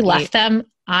 She actually left them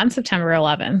on September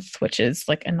 11th, which is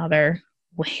like another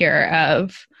layer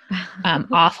of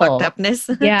awful fucked upness.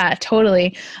 Yeah,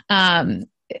 totally.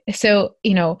 So,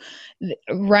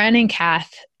 Ren and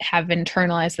Kath have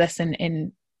internalized this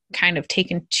and kind of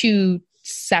taken two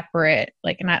separate,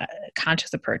 like not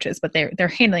conscious approaches, but they're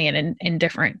handling it in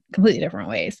completely different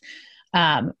ways.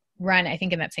 Ren, I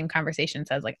think in that same conversation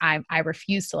says like, I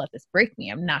refuse to let this break me.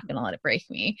 I'm not going to let it break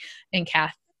me. And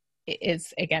Kath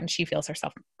is, again, she feels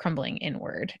herself crumbling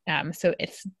inward. So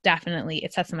it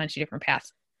sets them on two different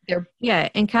paths. Yeah,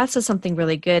 and Kath says something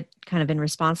really good kind of in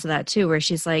response to that too, where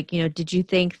she's like, did you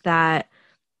think that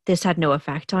this had no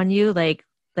effect on you? Like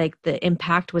the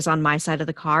impact was on my side of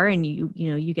the car and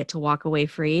you get to walk away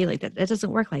free. Like that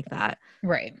doesn't work like that.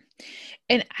 Right.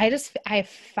 And I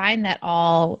find that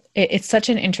it's such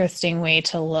an interesting way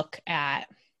to look at,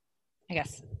 I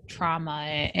guess,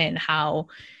 trauma and how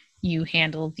you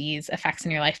handle these effects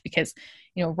in your life, because,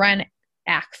 Ren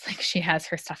acts like she has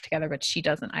her stuff together, but she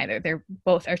doesn't either. They're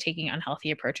both are taking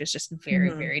unhealthy approaches, just very,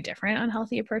 very different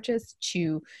unhealthy approaches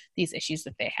to these issues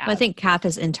that they have. Well, I think Kath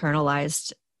has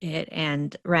internalized it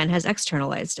and Ren has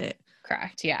externalized it.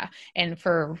 Correct. Yeah. And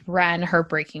for Ren, her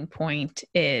breaking point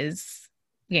is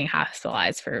getting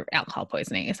hospitalized for alcohol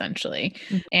poisoning, essentially.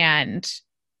 And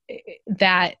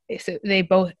so they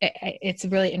both, it's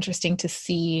really interesting to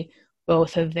see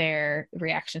both of their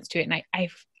reactions to it. And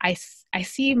I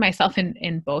see myself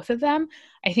in both of them.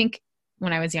 I think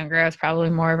when I was younger, I was probably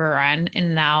more of a Ren,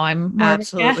 and now I'm more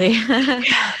absolutely.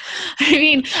 I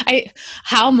mean,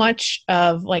 how much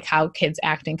of like how kids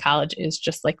act in college is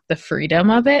just like the freedom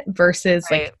of it versus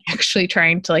like actually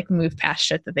trying to like move past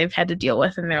shit that they've had to deal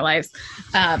with in their lives.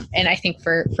 And I think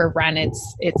for Ren,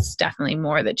 it's definitely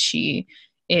more that she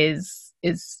is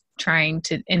trying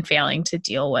to and failing to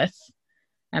deal with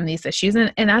these issues.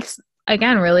 And that's,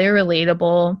 again, really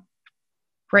relatable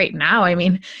right now. I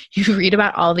mean, you read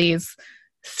about all these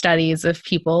studies of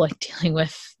people like dealing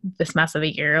with this mess of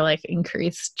a year, like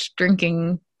increased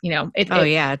drinking,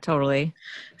 yeah, totally.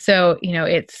 So,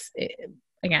 it's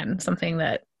again, something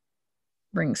that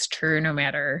rings true no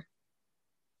matter,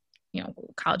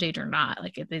 college age or not.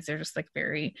 Like these are just like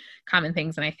very common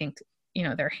things. And I think,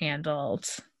 they're handled,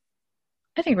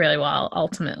 I think, really well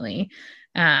ultimately.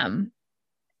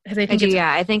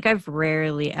 I think I've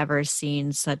rarely ever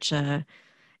seen such an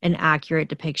accurate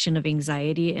depiction of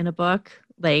anxiety in a book.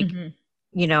 Like,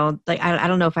 like I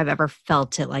don't know if I've ever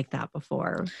felt it like that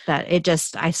before, that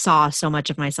I saw so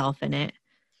much of myself in it.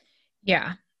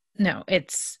 Yeah, no,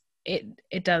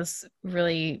 it does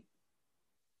really,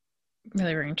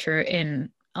 really ring true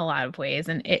in a lot of ways.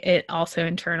 And it also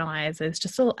internalizes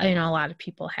just, a lot of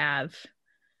people have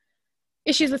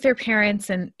issues with their parents.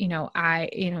 And,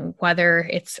 whether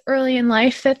it's early in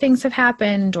life that things have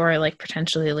happened or like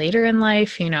potentially later in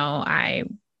life, I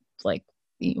like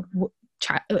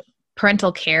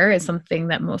parental care is something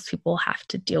that most people have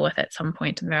to deal with at some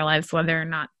point in their lives, whether or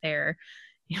not they're,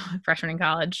 freshmen in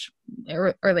college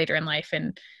or later in life.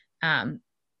 And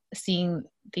seeing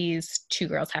these two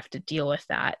girls have to deal with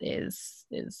that is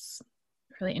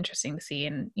really interesting to see.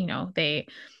 And, they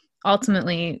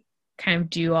ultimately kind of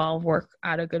do all work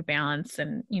out a good balance.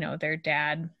 And, their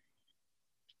dad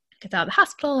gets out of the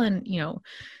hospital and,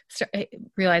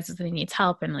 realizes that he needs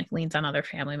help and like leans on other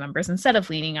family members instead of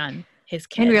leaning on his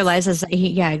kids. And realizes that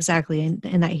exactly.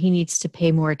 And that he needs to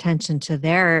pay more attention to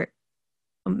their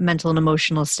mental and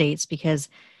emotional states because,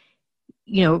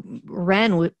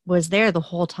 Ren was there the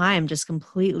whole time, just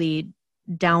completely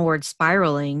downward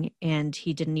spiraling, and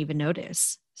he didn't even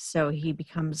notice. So he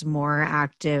becomes more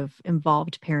active,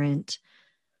 involved parent,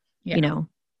 Yeah.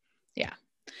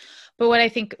 But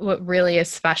what really is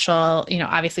special,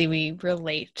 obviously we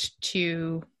relate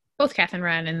to both Kath and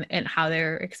Ren and how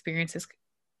their experiences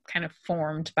kind of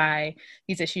formed by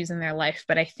these issues in their life.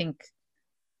 But I think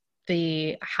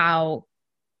how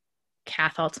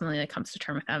Kath ultimately comes to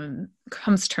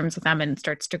terms with them and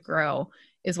starts to grow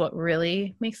is what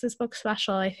really makes this book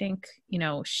special. I think, and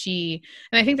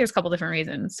I think there's a couple different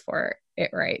reasons for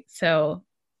it, right? So,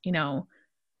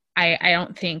 I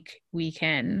don't think we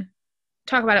can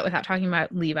talk about it without talking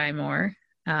about Levi more.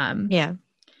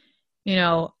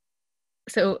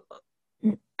 So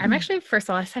I'm actually, first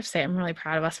of all, I just have to say, I'm really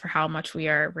proud of us for how much we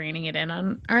are reining it in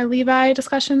on our Levi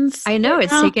discussions. I know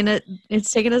it's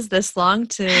taken us this long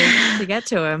to get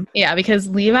to him. Yeah, because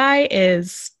Levi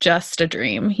is just a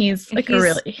dream. He's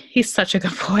he's such a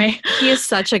good boy. He is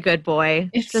such a good boy.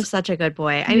 It's just such a good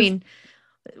boy. I mean,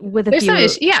 with a there's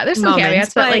few there's some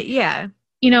caveats, but like, yeah.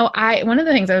 One of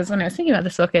the things when I was thinking about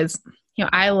this book is,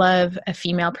 I love a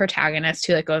female protagonist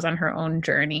who like goes on her own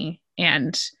journey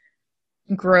and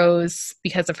grows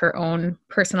because of her own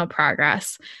personal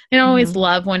progress. I always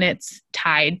love when it's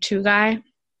tied to a guy.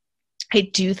 I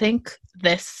do think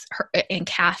her and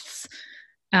Kath's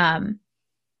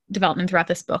development throughout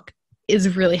this book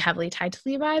is really heavily tied to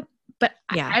Levi. But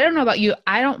I don't know about you.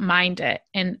 I don't mind it.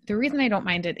 And the reason I don't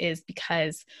mind it is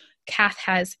because Kath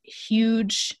has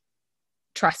huge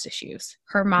trust issues.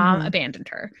 Her mom abandoned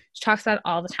her. She talks about it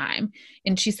all the time.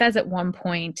 And she says at one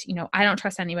point, I don't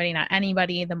trust anybody, not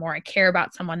anybody. The more I care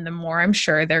about someone, the more I'm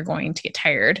sure they're going to get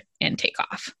tired and take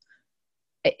off.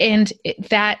 And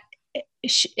I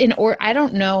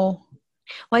don't know.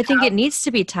 Well, I think it needs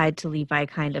to be tied to Levi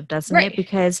kind of, doesn't it?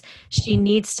 Because she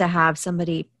needs to have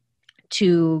somebody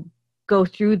to go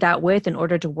through that with in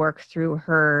order to work through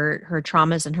her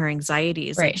traumas and her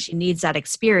anxieties. Right. Like she needs that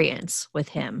experience with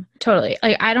him. Totally.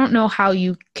 Like, I don't know how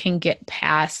you can get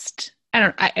past,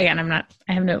 I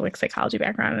have no like psychology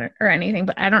background or anything,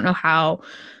 but I don't know how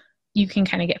you can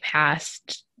kind of get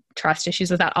past trust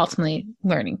issues without ultimately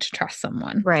learning to trust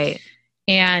someone. Right.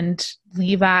 And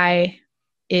Levi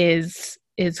is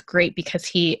great because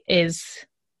he's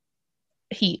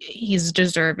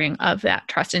deserving of that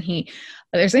trust. And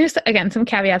there's again some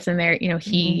caveats in there.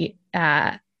 He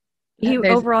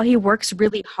overall he works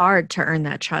really hard to earn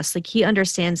that trust. Like he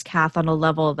understands Kath on a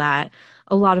level that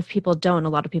a lot of people don't. A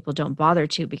lot of people don't bother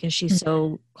to because she's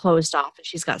so closed off and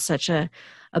she's got such a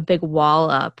big wall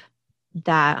up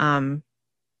that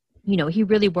he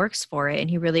really works for it and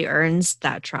he really earns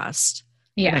that trust.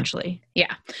 Eventually.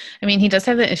 Yeah. I mean, he does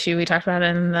have the issue we talked about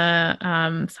in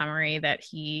the summary that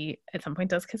he at some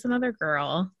point does kiss another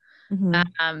girl.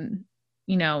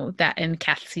 That, and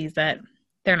Kath sees that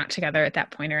they're not together at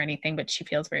that point or anything, but she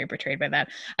feels very betrayed by that.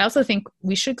 I also think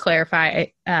we should clarify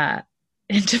in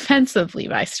defense of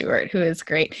Levi Stewart, who is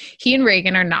great. He and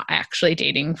Reagan are not actually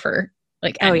dating for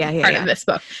like part of this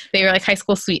book. They were like high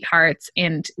school sweethearts,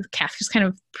 and Kath just kind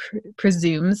of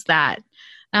presumes that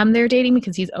they're dating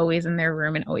because he's always in their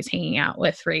room and always hanging out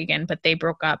with Reagan, but they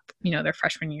broke up, their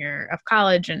freshman year of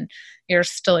college and they're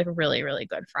still like really, really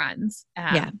good friends.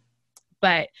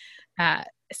 But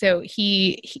so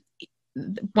he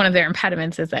one of their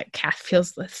impediments is that Kath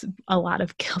feels a lot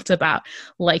of guilt about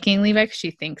liking Levi because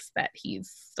she thinks that he's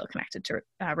still connected to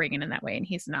Reagan in that way, and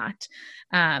he's not.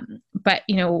 But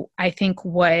I think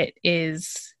what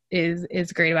is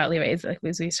great about Levi is, like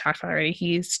as we talked about already,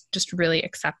 he's just really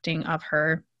accepting of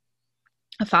her.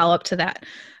 A follow up to that.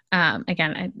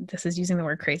 Again, this is using the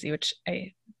word crazy, which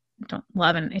I don't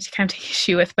love and I kind of take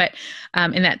issue with, but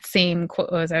in that same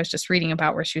quote as I was just reading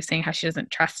about where she was saying how she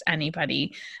doesn't trust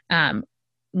anybody,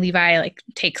 Levi like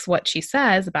takes what she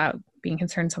says about being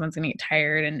concerned someone's going to get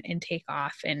tired and take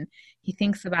off. And he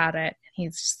thinks about it. And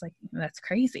he's just like, that's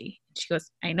crazy. And she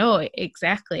goes, I know,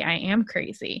 exactly. I am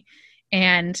crazy.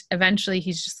 And eventually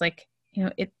he's just like,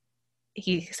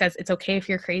 he says, it's okay if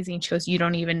you're crazy. And she goes, you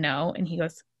don't even know. And he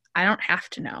goes, I don't have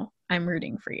to know. I'm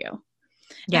rooting for you.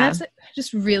 Yeah. And that's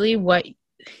just really what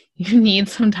you need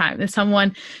sometimes, is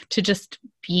someone to just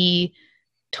be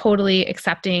totally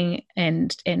accepting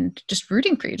and just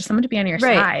rooting for you, just someone to be on your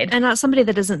side. And not somebody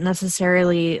that isn't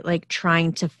necessarily like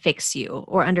trying to fix you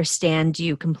or understand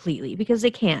you completely, because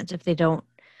they can't if they don't,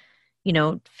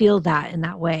 feel that in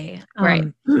that way.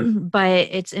 Right. But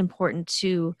it's important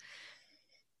to,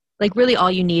 like, really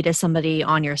all you need is somebody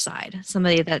on your side,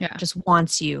 somebody that just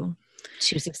wants you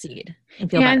to succeed and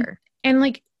feel better. And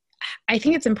like, I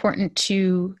think it's important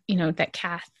to, that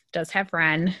Kath does have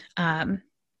Ren.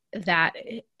 That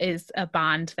is a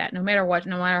bond that no matter what,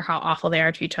 no matter how awful they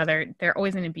are to each other, they're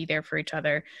always going to be there for each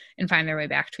other and find their way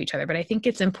back to each other. But I think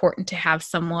it's important to have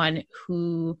someone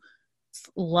whose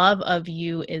love of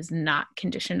you is not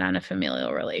conditioned on a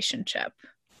familial relationship.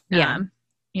 Yeah.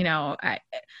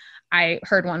 I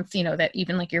heard once, that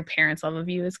even like your parents' love of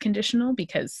you is conditional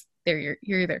because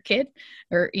you're their kid,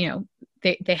 or,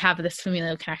 they have this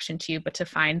familial connection to you, but to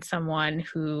find someone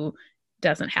who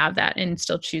doesn't have that and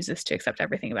still chooses to accept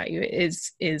everything about you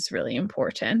is really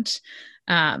important.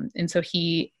 And so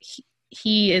he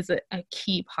is a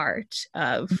key part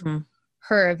of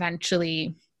her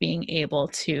eventually being able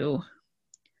to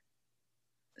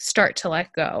start to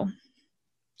let go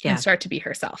and start to be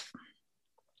herself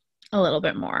a little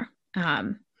bit more.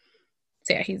 So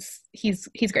yeah,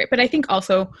 he's great. But I think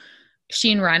also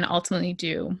she and Ren ultimately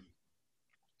do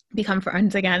become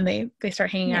friends again. They start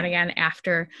hanging out again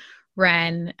after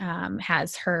Ren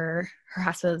has her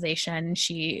hospitalization.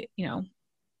 She,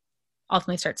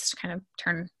 ultimately starts to kind of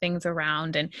turn things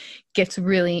around and gets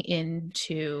really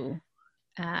into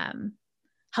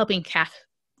helping Kath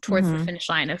towards the finish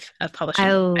line of publishing.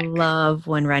 I love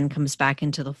when Ren comes back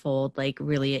into the fold, like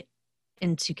really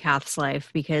into Kath's life,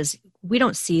 because we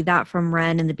don't see that from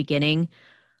Ren in the beginning.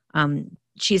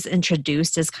 She's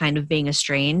introduced as kind of being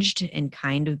estranged and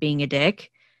kind of being a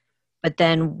dick. But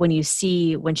then when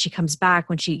she comes back,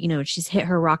 when she's hit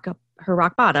her rock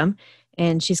bottom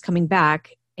and she's coming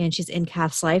back and she's in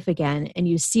Kath's life again, and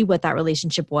you see what that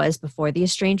relationship was before the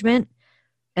estrangement.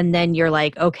 And then you're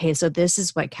like, okay, so this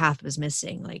is what Kath was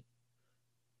missing. Like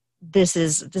this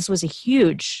was a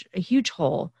huge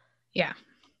hole. Yeah.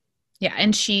 Yeah.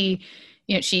 And she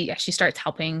starts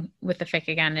helping with the fic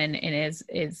again and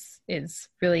is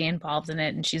really involved in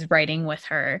it. And she's writing with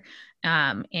her.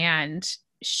 And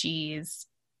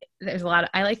there's a lot of,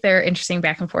 I like their interesting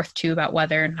back and forth too about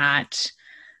whether or not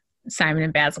Simon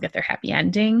and Baz will get their happy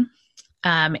ending.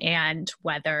 And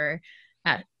whether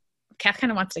Kath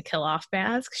kind of wants to kill off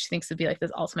Baz because she thinks it'd be like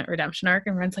this ultimate redemption arc,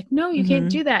 and Ren's like, no, you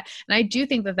can't do that. And I do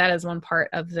think that is one part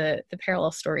of the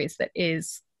parallel stories that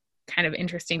is kind of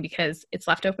interesting, because it's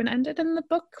left open-ended in the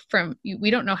book.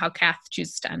 We don't know how Kath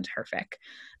chooses to end her fic.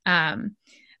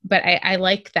 But I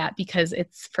like that, because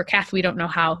it's for Kath, we don't know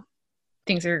how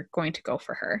things are going to go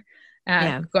for her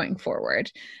going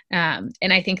forward. And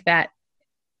I think that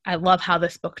I love how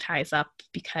this book ties up,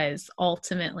 because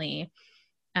ultimately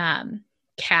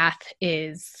Kath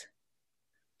is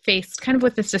faced kind of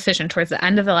with this decision towards the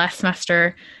end of the last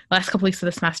couple weeks of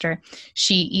the semester.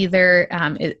 She either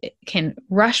can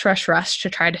rush to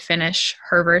try to finish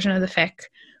her version of the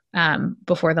fic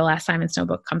before the last Simon Snow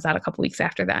book comes out a couple weeks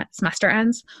after that semester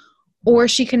ends, or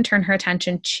she can turn her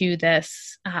attention to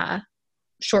this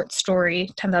short story,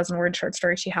 10,000 word short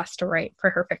story she has to write for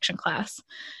her fiction class.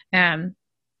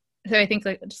 So I think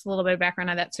like just a little bit of background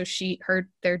on that. So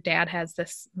their dad has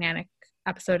this manic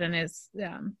episode and is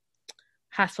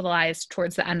hospitalized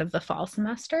towards the end of the fall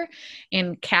semester,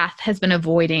 and Kath has been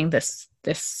avoiding this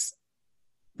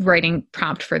writing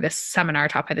prompt for this seminar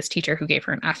taught by this teacher who gave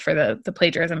her an F for the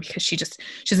plagiarism, because she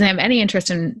doesn't have any interest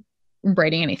in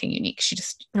writing anything unique. She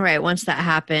just once that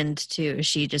happened too,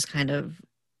 she just kind of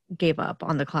gave up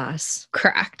on the class.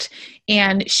 Correct.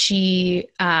 And she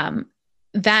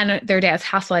then their dad's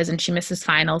hospitalized and she misses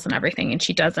finals and everything, and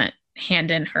she doesn't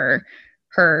hand in her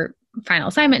final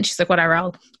assignment. And she's like, whatever,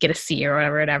 I'll get a C or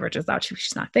whatever it averages out to.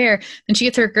 She's not there. Then she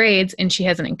gets her grades and she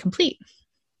has an incomplete.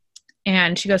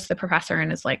 And she goes to the professor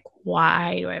and is like,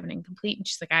 why do I have an incomplete? And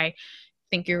she's like, I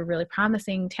think you're a really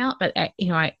promising talent, but I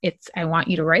want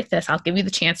you to write this. I'll give you the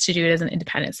chance to do it as an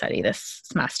independent study this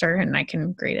semester, and I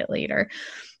can grade it later.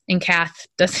 And Kath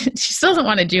she still doesn't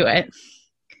want to do it.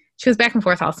 She goes back and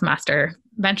forth all semester,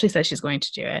 eventually says she's going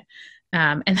to do it.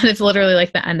 And then it's literally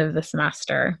like the end of the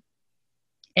semester.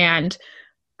 And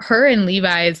her and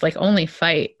Levi's like only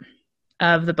fight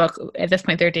of the book. At this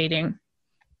point, they're dating.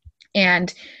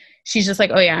 And she's just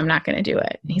like, oh yeah, I'm not going to do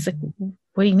it. And he's like,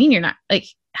 what do you mean you're not? Like,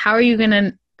 how are you going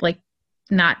to like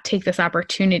not take this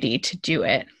opportunity to do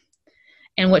it?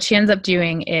 And what she ends up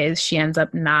doing is she ends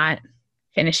up not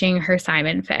finishing her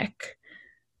Simon fic,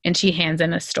 and she hands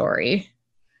in a story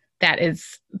that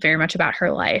is very much about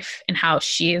her life and how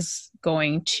she is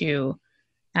going to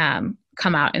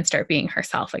come out and start being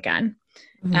herself again.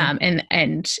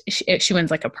 And she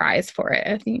wins like a prize for it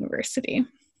at the university.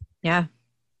 Yeah.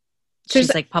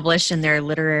 She's like published in their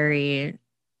literary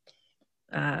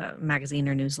magazine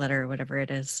or newsletter or whatever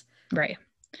it is. Right.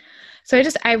 So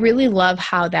I really love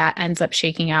how that ends up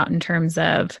shaking out in terms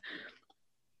of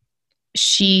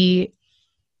she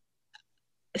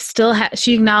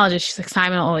acknowledges, she's like,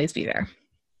 Simon will always be there,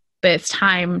 but it's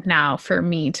time now for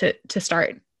me to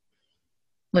start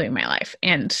living my life.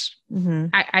 And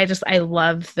I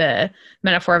love the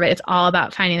metaphor of it. It's all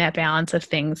about finding that balance of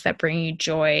things that bring you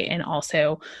joy and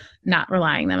also not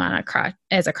relying them on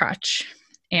as a crutch.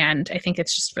 And I think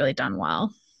it's just really done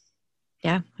well.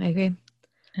 Yeah, I agree.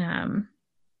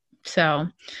 So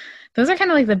those are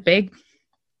kind of like the big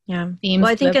themes. Well,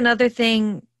 I think another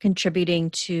thing contributing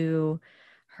to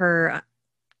her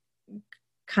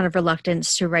kind of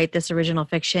reluctance to write this original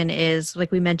fiction is,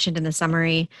 like we mentioned in the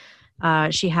summary,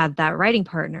 she had that writing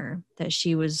partner that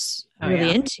she was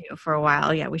really into for a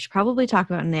while. Yeah, we should probably talk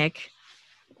about Nick.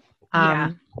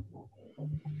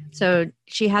 So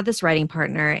she had this writing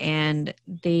partner, and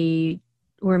they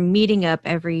were meeting up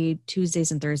every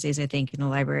Tuesdays and Thursdays, I think, in the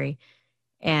library,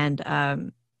 and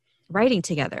writing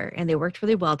together. And they worked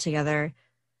really well together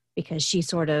because she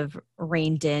sort of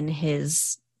reined in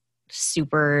his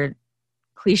super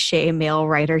cliche male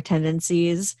writer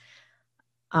tendencies.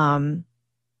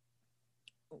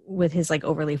 With his like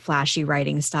overly flashy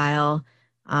writing style.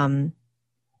 And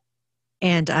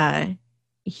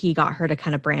he got her to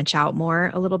kind of branch out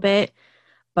more a little bit,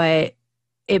 but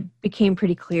it became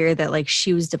pretty clear that like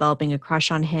she was developing a crush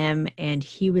on him, and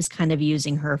he was kind of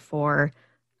using her for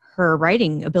her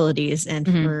writing abilities and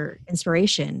for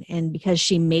inspiration. And because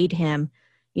she made him,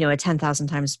 a 10,000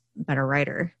 times better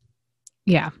writer.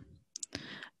 Yeah.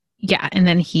 Yeah. And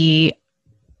then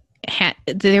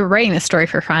they were writing the story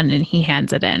for fun, and he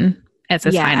hands it in as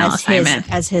his final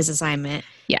assignment. As his assignment.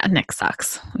 Yeah, Nick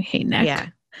sucks. We hate Nick.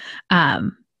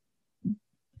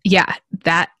 Yeah.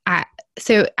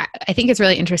 So I think it's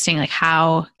really interesting, like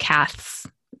how Kath's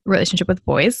relationship with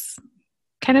boys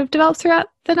kind of develops throughout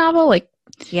the novel. Like,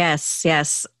 yes.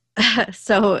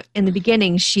 So in the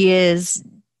beginning, she is,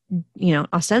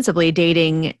 ostensibly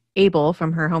dating Abel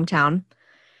from her hometown,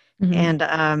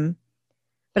 and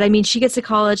but I mean, she gets to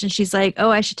college and she's like, oh,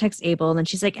 I should text Abel. And then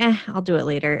she's like, I'll do it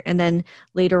later. And then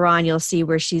later on, you'll see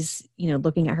where she's,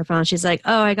 looking at her phone. She's like,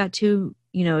 oh, I got 2,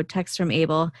 texts from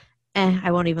Abel.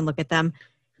 I won't even look at them.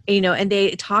 And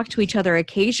they talk to each other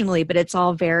occasionally, but it's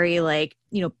all very like,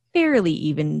 barely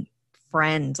even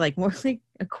friends, like more like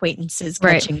acquaintances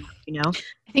catching up,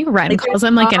 I think Ren calls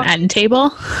him like an end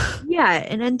table. Yeah,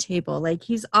 an end table. Like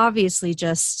he's obviously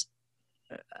just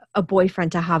a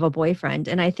boyfriend to have a boyfriend.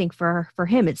 And I think for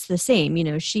him, it's the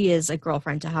same. She is a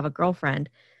girlfriend to have a girlfriend.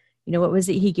 What was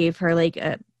it? He gave her like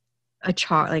a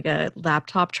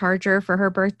laptop charger for her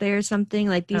birthday or something.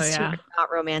 Like these two are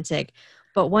not romantic.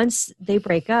 But once they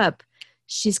break up,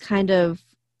 she's kind of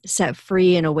set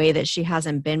free in a way that she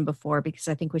hasn't been before, because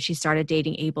I think when she started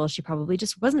dating Abel, she probably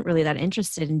just wasn't really that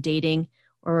interested in dating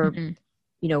or,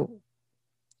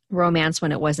 romance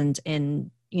when it wasn't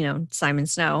in, Simon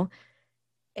Snow.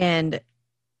 And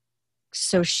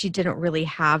so she didn't really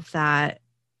have that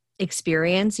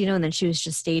experience, and then she was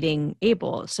just dating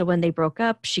Abel. So when they broke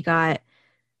up, she got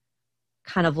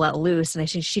kind of let loose. And I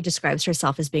think she describes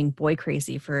herself as being boy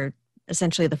crazy for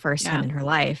essentially the first time in her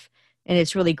life. And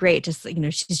it's really great. Just,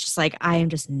 she's just like, I am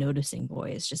just noticing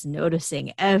boys, just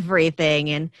noticing everything.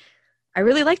 And I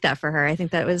really like that for her. I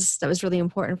think that was really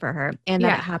important for her. And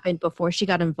that happened before she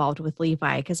got involved with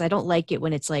Levi, because I don't like it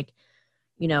when it's like,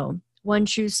 one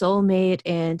true soulmate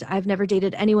and I've never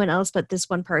dated anyone else but this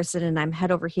one person and I'm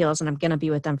head over heels and I'm going to be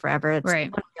with them forever. It's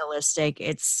unrealistic.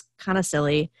 It's kind of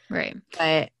silly. Right.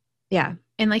 But yeah.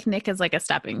 And like Nick is like a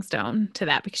stepping stone to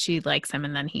that, because she likes him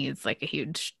and then he's like a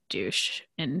huge douche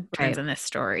and turns in this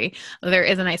story. There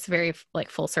is a nice, very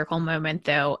like full circle moment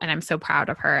though. And I'm so proud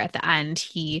of her at the end.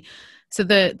 So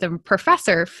the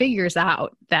professor figures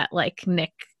out that like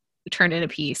Nick turned in a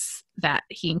piece that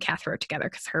he and Kath wrote together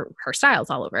because her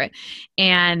style's all over it.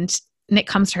 And Nick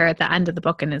comes to her at the end of the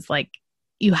book and is like,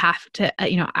 you have to,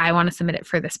 I want to submit it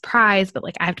for this prize, but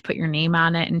like I have to put your name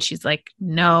on it. And she's like,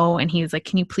 no. And he's like,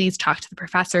 can you please talk to the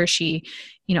professor? She,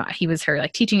 he was her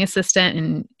like teaching assistant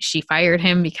and she fired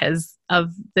him because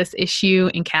of this issue.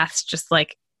 And Cass just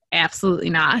like, absolutely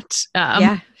not.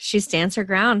 She stands her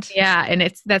ground. Yeah.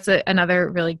 And that's another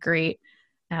really great,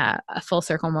 a full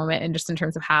circle moment. And just in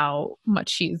terms of how much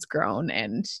she's grown,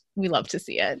 and we love to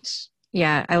see it.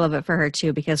 Yeah, I love it for her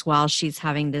too, because while she's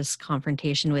having this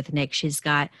confrontation with Nick, she's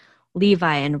got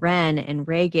Levi and Ren and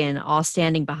Reagan all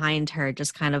standing behind her,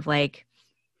 just kind of like,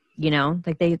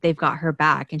 like they've got her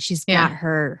back, and she's got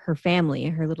her family,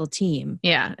 her little team.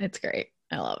 Yeah, it's great.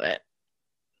 I love it.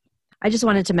 I just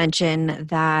wanted to mention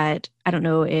that I don't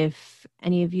know if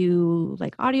any of you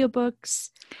like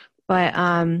audiobooks, but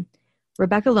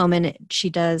Rebecca Loman, she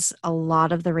does a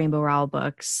lot of the Rainbow Rowell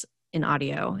books in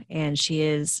audio, and she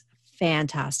is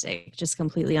fantastic, just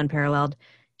completely unparalleled.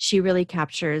 She really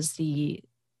captures the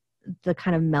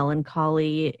kind of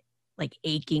melancholy, like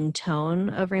aching tone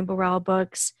of Rainbow Rowell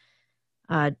books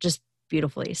just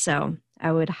beautifully. So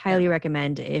I would highly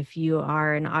recommend, if you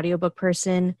are an audiobook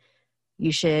person,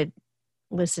 you should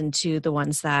listen to the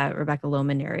ones that Rebecca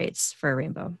Loman narrates for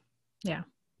Rainbow. Yeah.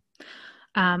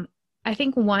 I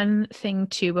think one thing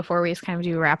too, before we just kind of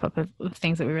do a wrap up of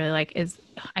things that we really like, is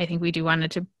I think we do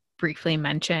wanted to briefly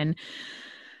mention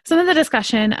some of the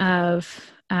discussion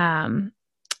of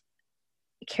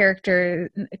characters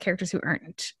who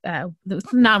aren't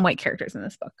non-white characters in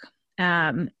this book.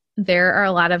 There are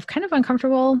a lot of kind of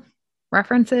uncomfortable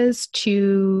references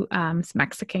to some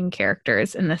Mexican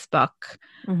characters in this book.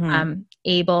 Mm-hmm.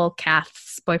 Abel,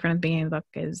 Kath's boyfriend at the beginning of the book,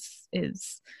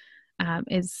 is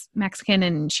Mexican,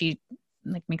 and she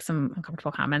like makes some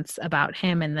uncomfortable comments about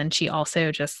him. And then she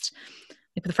also just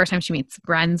like the first time she meets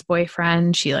Ren's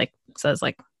boyfriend, she like says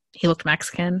like he looked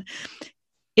Mexican.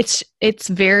 It's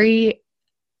very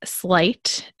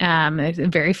slight. There's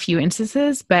very few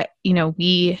instances, but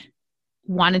we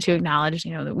wanted to acknowledge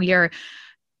that we are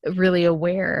really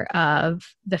aware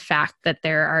of the fact that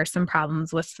there are some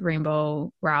problems with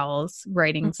Rainbow Rowell's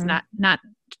writings. Mm-hmm. Not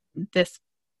this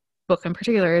book in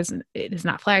particular it is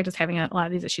not flagged as having a lot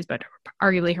of these issues, but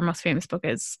arguably her most famous book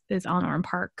is Eleanor and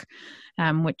Park,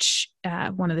 which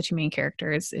one of the two main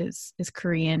characters is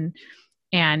Korean,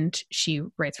 and she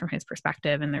writes from his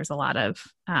perspective, and there's a lot of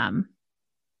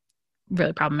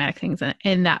really problematic things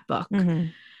in that book. Mm-hmm.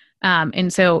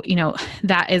 And so,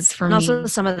 that is for me. Also,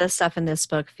 some of the stuff in this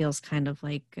book feels kind of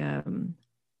like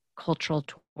cultural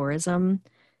tourism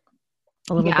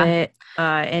a little bit,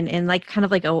 and like kind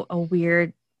of like a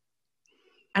weird,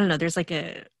 I don't know, there's like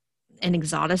an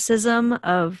exoticism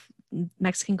of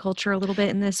Mexican culture a little bit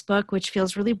in this book, which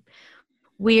feels really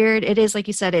weird. It is, like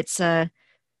you said, it's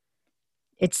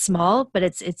small, but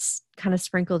it's kind of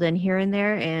sprinkled in here and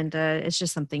there, and it's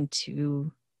just something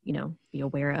to be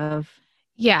aware of.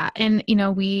 Yeah, and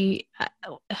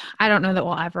I don't know that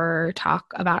we'll ever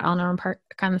talk about Eleanor and Park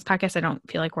on this podcast. I don't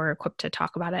feel like we're equipped to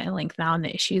talk about it in length now and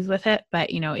the issues with it, but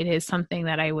it is something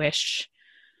that I wish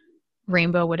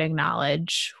Rainbow would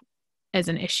acknowledge as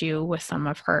an issue with some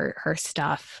of her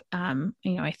stuff.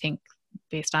 I think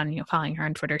based on following her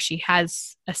on Twitter, she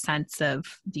has a sense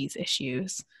of these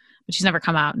issues, but she's never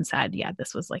come out and said, yeah,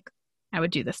 this was like, I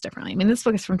would do this differently. I mean, this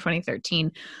book is from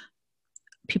 2013.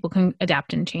 People can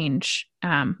adapt and change,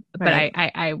 but right.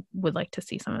 I would like to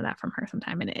see some of that from her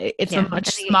sometime. And it's a much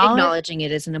smaller. Acknowledging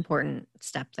it is an important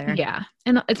step there. Yeah,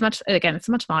 and it's a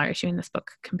much smaller issue in this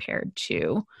book compared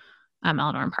to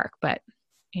Eleanor and Park, but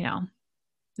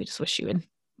we just wish she would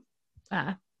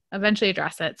eventually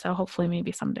address it. So hopefully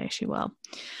maybe someday she will.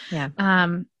 Yeah.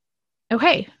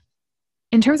 Okay.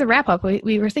 In terms of wrap up,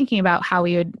 we were thinking about how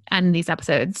we would end these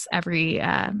episodes every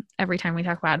time we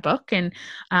talk about a book. And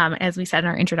as we said in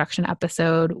our introduction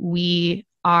episode, we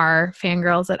are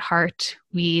fangirls at heart.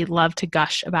 We love to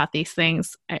gush about these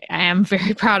things. I am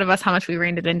very proud of us how much we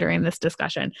reined it in during this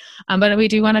discussion. But we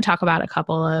do want to talk about a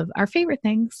couple of our favorite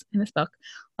things in this book.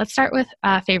 Let's start with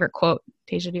a favorite quote.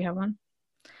 Tasia, do you have one?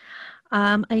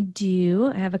 I do.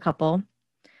 I have a couple.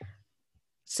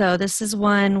 So this is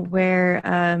one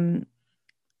where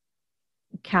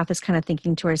Kath is kind of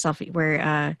thinking to herself,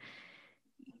 where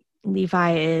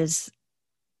Levi is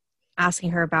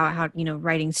asking her about how,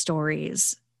 writing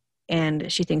stories.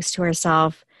 And she thinks to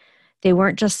herself, they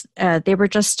were just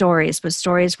stories, but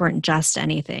stories weren't just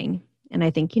anything. And I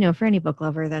think, for any book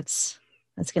lover, that's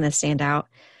going to stand out.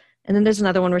 And then there's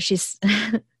another one where she's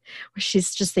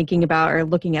just thinking about or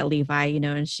looking at Levi,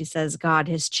 and she says, God,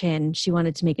 his chin. She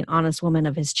wanted to make an honest woman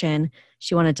of his chin.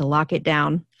 She wanted to lock it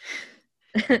down.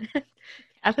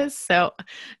 Kath is so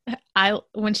I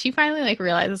when she finally like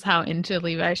realizes how into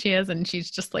Levi she is and she's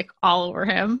just like all over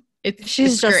him.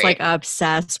 She's It's just great. like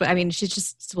obsessed. I mean, she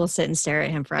just will sit and stare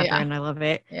at him forever, Yeah. and I love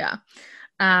it. Yeah.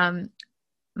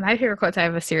 My favorite quotes, I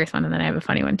have a serious one and then I have a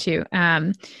funny one too.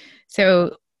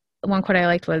 So one quote I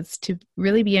liked was, to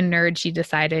really be a nerd, she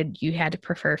decided you had to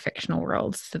prefer fictional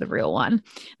worlds to the real one.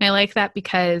 And I like that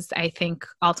because I think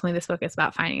ultimately this book is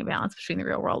about finding a balance between the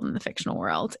real world and the fictional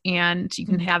world. And you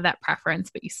can have that preference,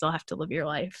 but you still have to live your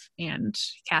life. And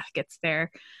Kath gets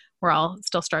there. We're all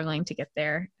still struggling to get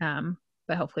there.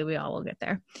 But hopefully we all will get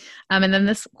there. And then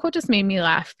this quote just made me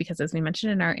laugh because, as we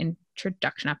mentioned in our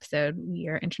introduction episode, we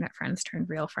are internet friends turned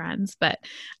real friends. But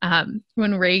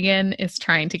when Reagan is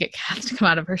trying to get Kath to come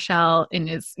out of her shell and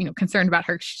is, concerned about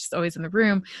her, she's just always in the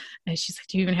room. And she's like,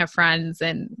 do you even have friends?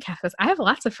 And Kath goes, I have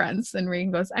lots of friends. And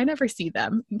Reagan goes, I never see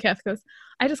them. And Kath goes,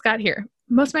 I just got here.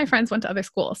 Most of my friends went to other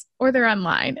schools or they're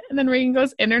online. And then Reagan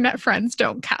goes, internet friends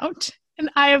don't count. And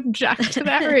I object to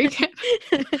that, Reagan.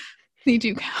 They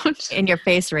do count. In your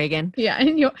face, Reagan. Yeah,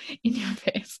 in your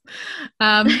face.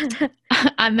 On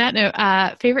that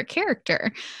note, favorite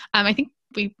character. I think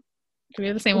do we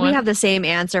have the same one? We have the same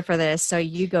answer for this, so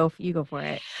you go for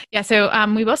it. Yeah, so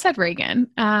we both said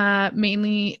Reagan,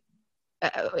 mainly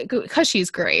because she's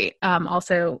great.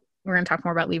 Also, we're going to talk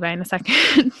more about Levi in a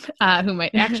second, who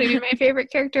might actually be my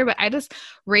favorite character. But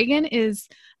Reagan is,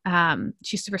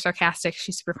 she's super sarcastic.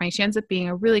 She's super funny. She ends up being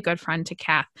a really good friend to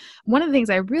Kath. One of the things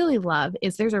I really love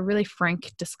is there's a really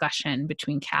frank discussion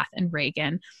between Kath and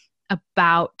Reagan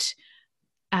about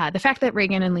the fact that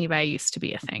Reagan and Levi used to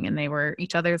be a thing and they were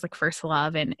each other's like first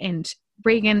love. And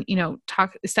Reagan,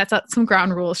 sets out some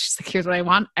ground rules. She's like, here's what I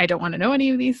want. I don't want to know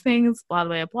any of these things, blah,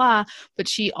 blah, blah. But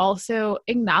she also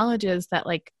acknowledges that,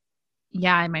 like,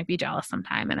 yeah, I might be jealous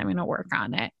sometime and I'm going to work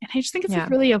on it. And I just think it's like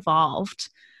really evolved.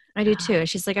 I do too.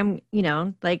 She's like, I'm,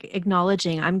 like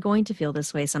acknowledging I'm going to feel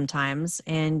this way sometimes.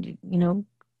 And,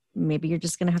 maybe you're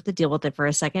just going to have to deal with it for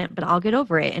a second, but I'll get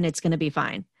over it and it's going to be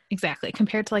fine. Exactly.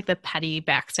 Compared to like the petty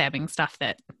backstabbing stuff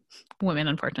that women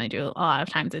unfortunately do a lot of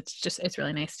times. It's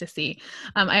really nice to see.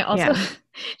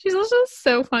 She's also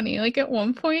so funny. Like at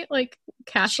one point, like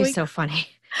she's so funny.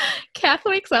 Kath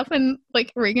wakes up and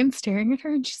like Reagan's staring at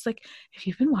her and she's like, have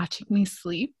you been watching me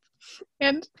sleep?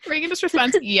 And Reagan just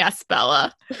responds, yes,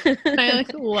 Bella. And I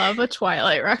like love a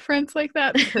Twilight reference like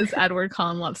that because Edward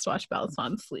Cullen loves to watch Bella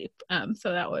Swan sleep.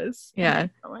 So that was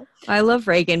I love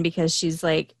Reagan because she's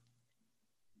like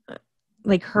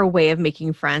her way of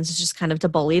making friends is just kind of to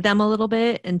bully them a little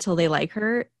bit until they like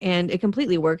her. And it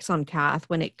completely works on Kath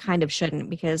when it kind of shouldn't,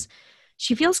 because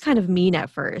she feels kind of mean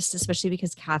at first, especially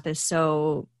because Kath is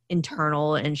so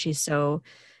internal and she's so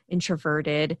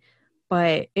introverted.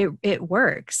 But it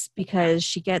works because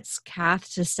she gets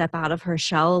Kath to step out of her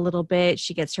shell a little bit.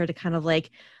 She gets her to kind of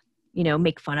like,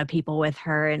 make fun of people with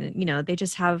her. And,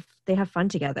 they have fun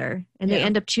together. And they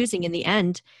end up choosing in the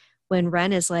end when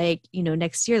Ren is like,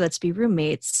 next year, let's be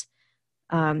roommates.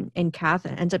 And Kath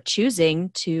ends up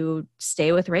choosing to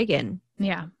stay with Reagan.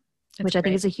 Yeah. Which I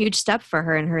think is a huge step for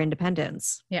her in her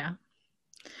independence. Yeah.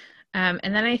 And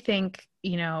then I think,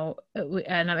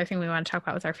 another thing we want to talk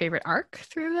about was our favorite arc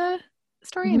through the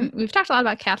story. Mm-hmm. And we've talked a lot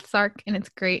about Kath's arc and it's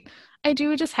great. I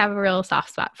do just have a real soft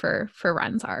spot for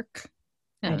Ren's arc.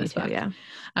 I do too, yeah.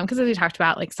 Because as we talked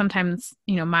about, like sometimes,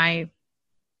 my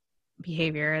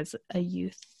behavior as a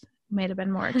youth might have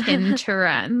been more akin to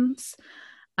Ren's.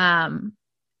 And,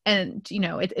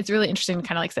 it's really interesting to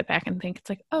kind of like sit back and think, it's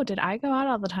like, oh, did I go out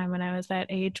all the time when I was that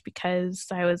age because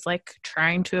I was like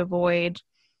trying to avoid,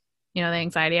 the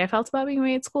anxiety I felt about being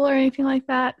away at school or anything like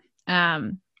that.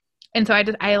 And so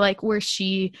I like where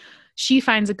she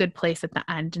finds a good place at the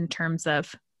end in terms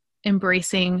of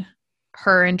embracing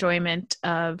her enjoyment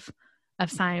of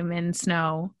Simon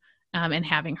Snow and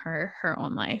having her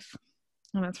own life.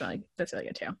 And that's really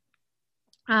good too.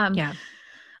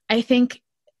 I think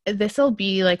this will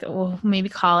be like, we'll maybe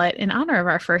call it in honor of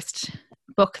our first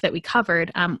book that we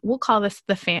covered. We'll call this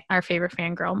our favorite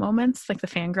fangirl moments, like the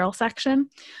fangirl section,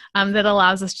 that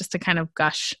allows us just to kind of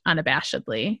gush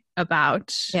unabashedly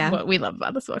about what we love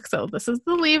about this book. So this is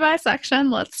the Levi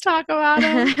section. Let's talk about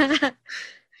him.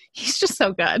 He's just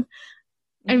so good.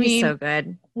 He's so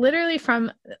good. Literally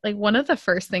from like one of the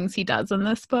first things he does in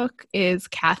this book is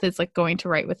Kath is like going to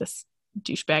write with this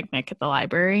douchebag Nick at the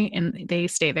library, and they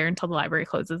stay there until the library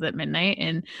closes at midnight.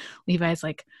 And Levi's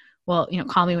like, well,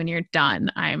 call me when you're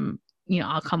done.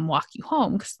 I'll come walk you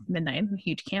home because midnight,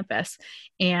 huge campus.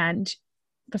 And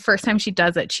the first time she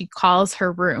does it, she calls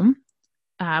her room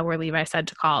where Levi said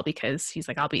to call because he's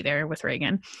like, I'll be there with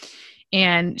Reagan.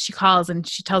 And she calls and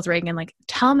she tells Reagan, like,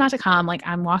 tell him not to come. Like,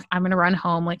 I'm going to run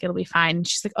home. Like, it'll be fine. And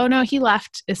she's like, oh no, he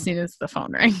left as soon as the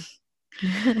phone rang.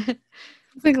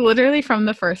 It's like literally from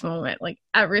the first moment, like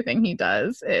everything he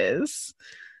does is.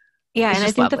 Yeah. And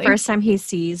I think lovely. The first time he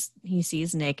sees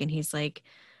Nick and he's like,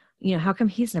 you know, how come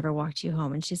he's never walked you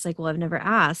home? And she's like, well, I've never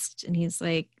asked. And he's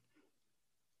like,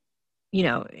 you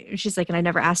know, she's like, and I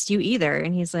never asked you either.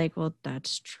 And he's like, well,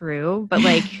 that's true. But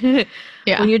like,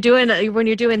 yeah. when you're doing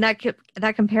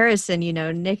that comparison, you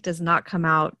know, Nick does not come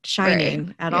out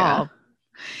shining at all.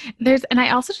 And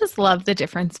I also just love the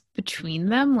difference between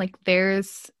them. Like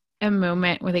there's a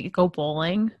moment where they go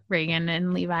bowling, Reagan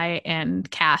and Levi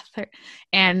and Kath,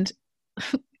 and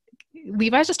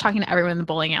Levi's just talking to everyone in the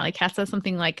bowling alley. Kath says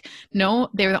something like, no,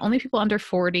 they were the only people under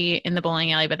 40 in the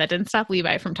bowling alley, but that didn't stop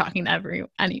Levi from talking to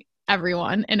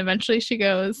everyone. And eventually she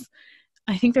goes,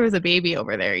 I think there was a baby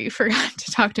over there. You forgot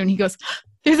to talk to him. And he goes,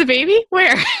 there's a baby?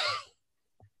 Where?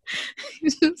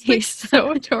 He's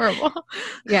so adorable.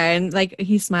 Yeah. And like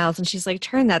he smiles and she's like,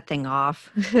 turn that thing off.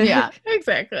 Yeah,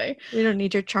 exactly. We don't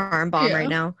need your charm bomb right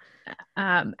now.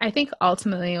 I think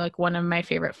ultimately, like one of my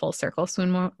favorite full circle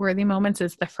swoon-worthy moments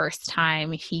is the first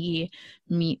time he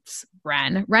meets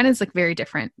Ren. Ren is like very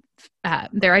different.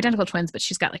 They're identical twins, but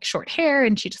she's got like short hair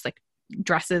and she just like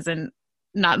dresses in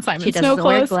not Simon Snow clothes. She doesn't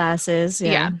wear glasses.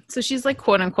 Yeah. So she's like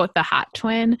quote unquote the hot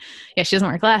twin. Yeah, she doesn't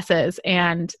wear glasses.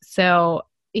 And so,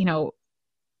 you know,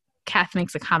 Kath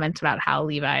makes a comment about how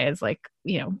Levi is like,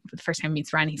 you know, the first time he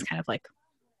meets Ren, he's kind of like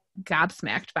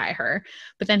gobsmacked by her.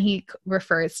 But then he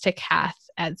refers to Kath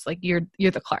as like, you're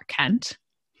the Clark Kent.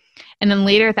 And then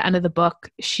later at the end of the book,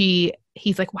 he's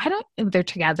like, why don't they're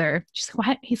together? She's like,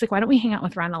 why? He's like, why don't we hang out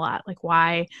with Ren a lot? Like,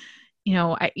 why? You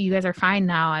know, you guys are fine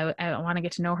now. I want to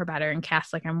get to know her better. And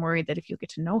Kath's like, I'm worried that if you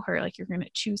get to know her, like you're going to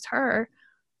choose her,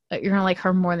 you're going to like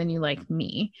her more than you like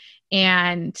me.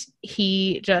 And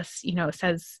he just, you know,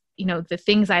 says, you know, the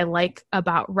things I like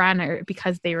about Ren are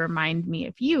because they remind me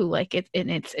of you. Like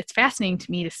it's fascinating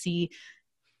to me to see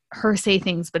her say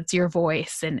things, but it's your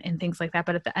voice and things like that.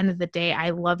 But at the end of the day,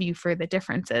 I love you for the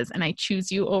differences and I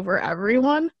choose you over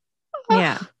everyone.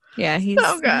 Yeah. Yeah. He's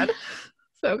so good.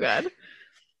 So good.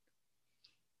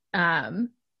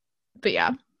 But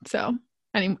yeah, so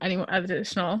any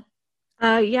additional?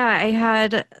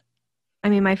 Yeah,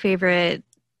 my favorite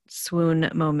swoon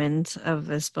moment of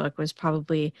this book was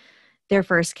probably their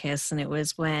first kiss. And it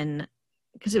was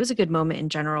because it was a good moment in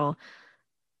general.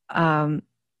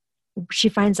 She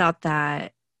finds out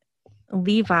that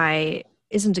Levi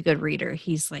isn't a good reader.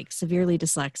 He's like severely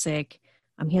dyslexic.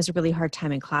 He has a really hard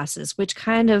time in classes, which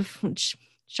kind of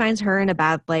shines her in a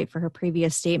bad light for her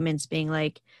previous statements being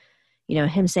like, you know,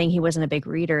 him saying he wasn't a big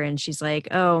reader. And she's like,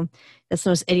 oh, that's the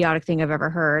most idiotic thing I've ever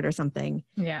heard or something.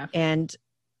 Yeah. And,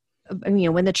 you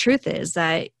know, when the truth is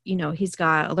that, you know, he's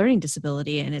got a learning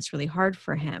disability and it's really hard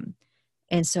for him.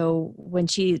 And so when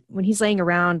he's laying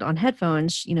around on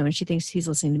headphones, you know, and she thinks he's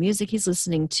listening to music, he's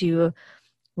listening to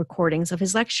recordings of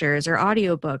his lectures or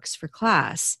audiobooks for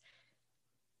class.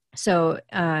 So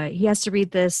he has to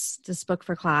read this book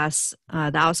for class,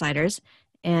 The Outsiders,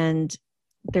 and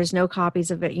there's no copies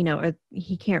of it, you know, or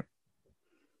he can't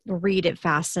read it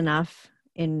fast enough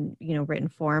in, you know, written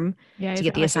form to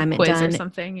get the assignment done or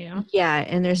something. Yeah. Yeah.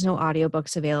 And there's no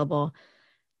audiobooks available.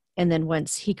 And then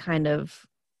once he kind of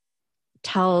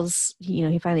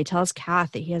he finally tells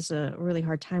Kath that he has a really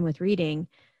hard time with reading,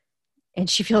 and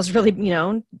she feels really, you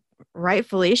know,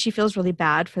 rightfully, she feels really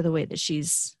bad for the way that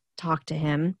she's talked to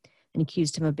him and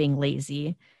accused him of being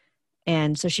lazy.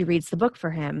 And so she reads the book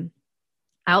for him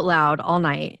out loud all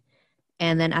night.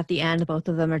 And then at the end, both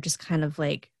of them are just kind of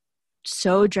like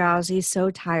so drowsy,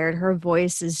 so tired. Her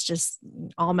voice is just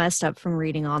all messed up from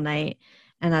reading all night.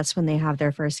 And that's when they have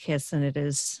their first kiss. And it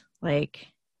is like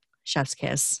chef's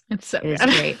kiss. It's so good. It's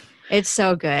great. It's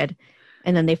so good.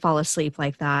 And then they fall asleep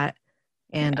like that.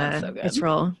 And so it's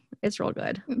real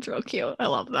good. It's real cute. I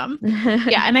love them.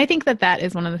 Yeah. And I think that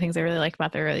is one of the things I really like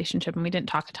about their relationship. And we didn't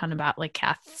talk a ton about like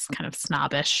Kath's kind of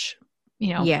snobbish,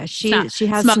 you know. Yeah, she has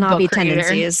snobby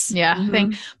tendencies. Yeah,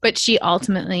 thing. But she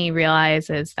ultimately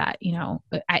realizes that, you know,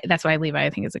 that's why Levi, I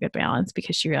think, is a good balance,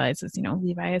 because she realizes, you know,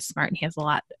 Levi is smart and he has a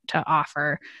lot to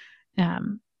offer.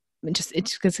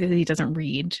 It's because he doesn't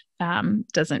read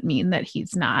doesn't mean that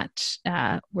he's not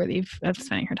worthy of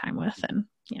spending her time with. And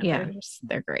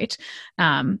they're great.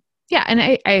 Yeah. And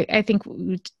I think,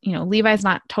 you know, Levi's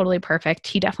not totally perfect.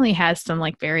 He definitely has some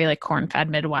like very like corn-fed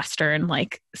Midwestern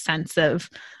like sense of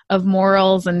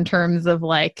morals in terms of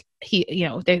like,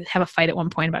 they have a fight at one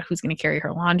point about who's going to carry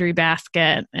her laundry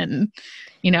basket, and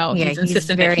he's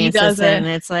insistent that he does it. And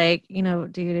it's like,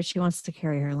 dude, if she wants to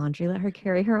carry her laundry, let her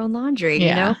carry her own laundry.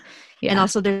 Yeah. And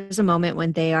also there's a moment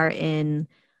when they are in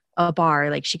a bar,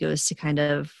 like she goes to kind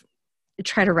of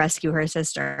try to rescue her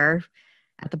sister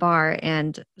at the bar,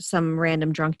 and some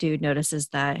random drunk dude notices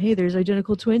that, hey, there's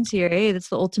identical twins here. Hey, that's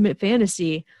the ultimate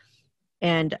fantasy.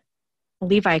 And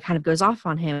Levi kind of goes off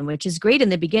on him, which is great in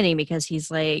the beginning because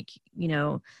he's like,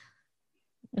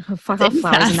 fuck off,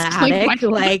 flowers in the attic.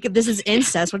 Like, this is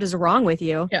incest. What is wrong with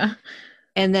you? Yeah.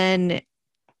 And then,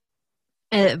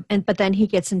 but then he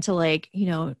gets into like,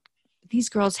 these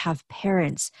girls have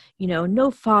parents, no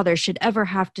father should ever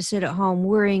have to sit at home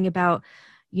worrying about,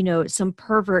 some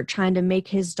pervert trying to make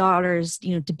his daughters,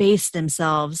 debase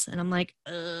themselves. And I'm like,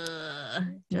 no,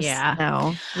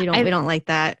 we don't like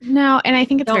that. No. And I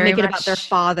think it's don't very make it much about their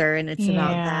father, and it's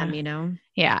about them,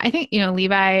 Yeah. I think,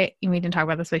 Levi, we didn't talk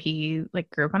about this, but he like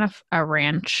grew up on a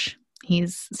ranch.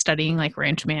 He's studying like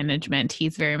ranch management.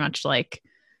 He's very much like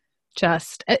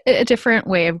just a different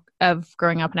way of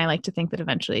growing up. And I like to think that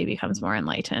eventually he becomes more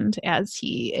enlightened as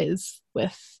he is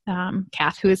with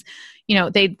Kath, who is,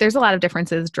 there's a lot of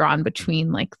differences drawn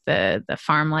between like the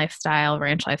farm lifestyle,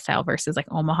 ranch lifestyle versus like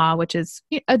Omaha, which is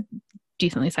a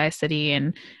decently sized city.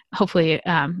 And hopefully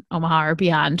Omaha or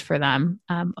beyond for them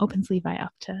opens Levi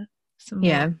up to some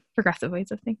more progressive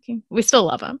ways of thinking. We still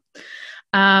love him.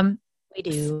 We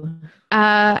do.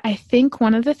 I think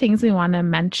one of the things we want to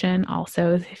mention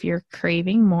also is if you're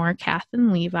craving more Kath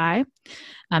and Levi,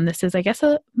 this is, I guess,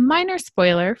 a minor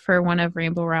spoiler for one of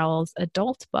Rainbow Rowell's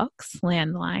adult books,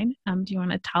 Landline. Do you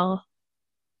want to tell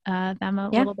them a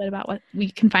little bit about what we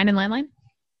can find in Landline?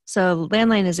 So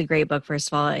Landline is a great book, first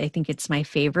of all. I think it's my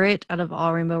favorite out of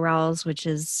all Rainbow Rowell's, which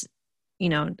is,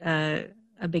 a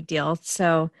big deal.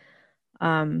 So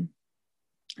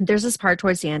there's this part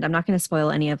towards the end. I'm not going to spoil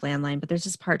any of Landline, but there's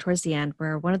this part towards the end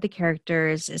where one of the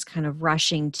characters is kind of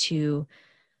rushing to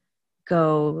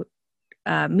go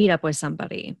meet up with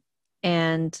somebody.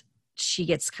 And she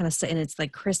gets kind of stuck, and it's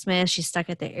like Christmas. She's stuck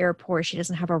at the airport. She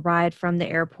doesn't have a ride from the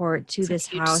airport to this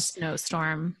house.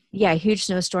 Snowstorm. Yeah, huge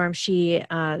snowstorm. She,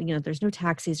 there's no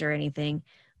taxis or anything.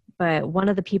 But one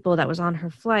of the people that was on her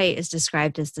flight is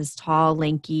described as this tall,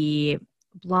 lanky,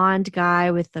 blonde guy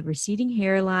with the receding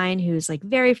hairline who's like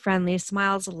very friendly,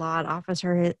 smiles a lot, offers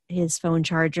her his phone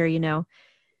charger,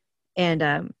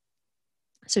 and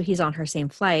so he's on her same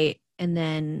flight. And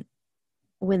then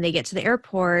when they get to the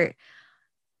airport,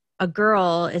 a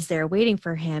girl is there waiting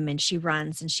for him, and she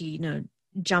runs and she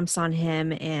jumps on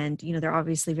him, and they're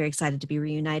obviously very excited to be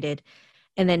reunited.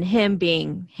 And then him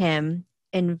being him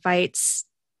invites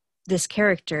this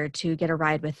character to get a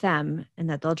ride with them, and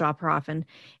that they'll drop her off,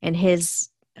 and his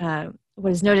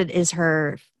what is noted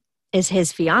is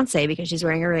his fiance, because she's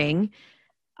wearing a ring,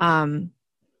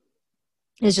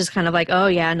 is just kind of like, oh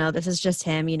yeah, no, this is just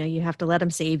him, you have to let him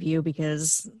save you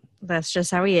because that's just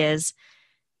how he is.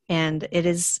 And it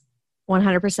is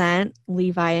 100%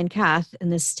 Levi and Kath,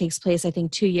 and this takes place I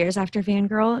think 2 years after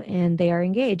Fangirl, and they are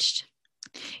engaged.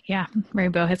 Yeah,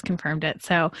 Rainbow has confirmed it.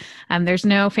 So there's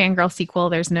no Fangirl sequel.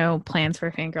 There's no plans for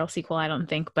a Fangirl sequel, I don't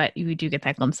think, but you do get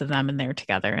that glimpse of them and they're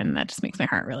together, and that just makes my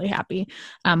heart really happy.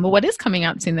 But what is coming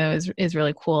out soon, though, is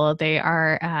really cool. They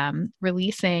are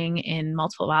releasing in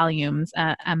multiple volumes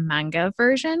a manga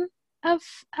version of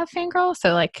Fangirl,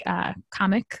 so like a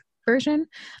comic version.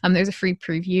 There's a free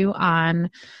preview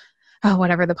on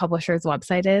whatever the publisher's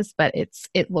website is, but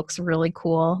it looks really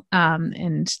cool.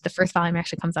 And the first volume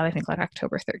actually comes out, I think, like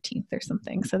October 13th or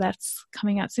something. So that's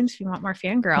coming out soon if you want more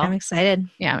Fangirl. I'm excited.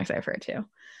 Yeah, I'm excited for it too.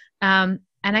 And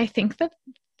I think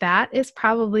that is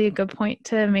probably a good point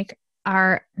to make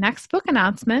our next book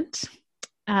announcement.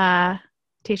 Tasia,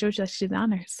 would you like to do the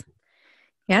honors?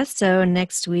 Yes, so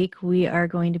next week we are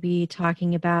going to be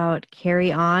talking about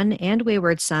Carry On and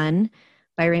Wayward Son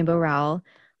by Rainbow Rowell.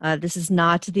 This is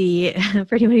not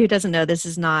for anyone who doesn't know, this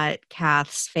is not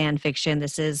Kath's fan fiction.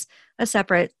 This is a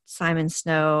separate Simon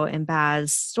Snow and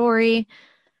Baz story.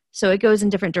 So it goes in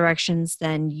different directions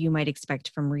than you might expect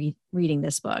from reading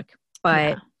this book.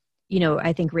 But,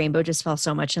 I think Rainbow just fell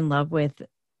so much in love with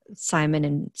Simon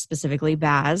and specifically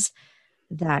Baz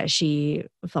that she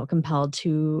felt compelled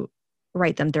to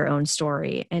write them their own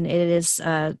story. And it is,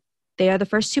 they are the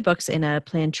first two books in a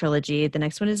planned trilogy. The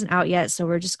next one isn't out yet, so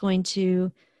we're just going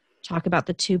to talk about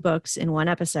the two books in one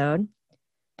episode,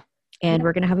 and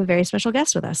we're going to have a very special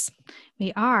guest with us.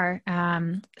 We are.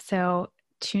 So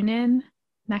tune in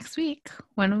next week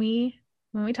when we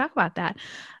talk about that.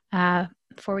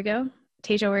 Before we go,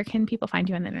 Tasia, where can people find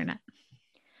you on the internet?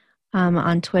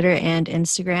 On Twitter and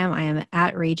Instagram, I am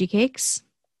at Ragey Cakes.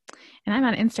 And I'm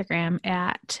on Instagram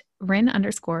at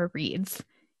Rin_reads.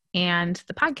 And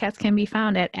the podcast can be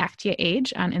found at Actia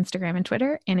Age on Instagram and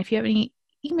Twitter. And if you have any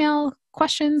email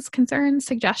questions, concerns,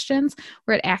 suggestions,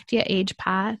 we're at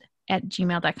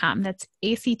actiaagepod@gmail.com. That's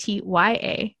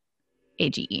ACTYAAGE.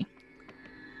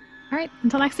 All right,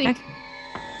 until next week. Okay.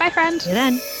 Bye, friend. See you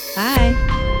then.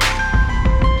 Bye.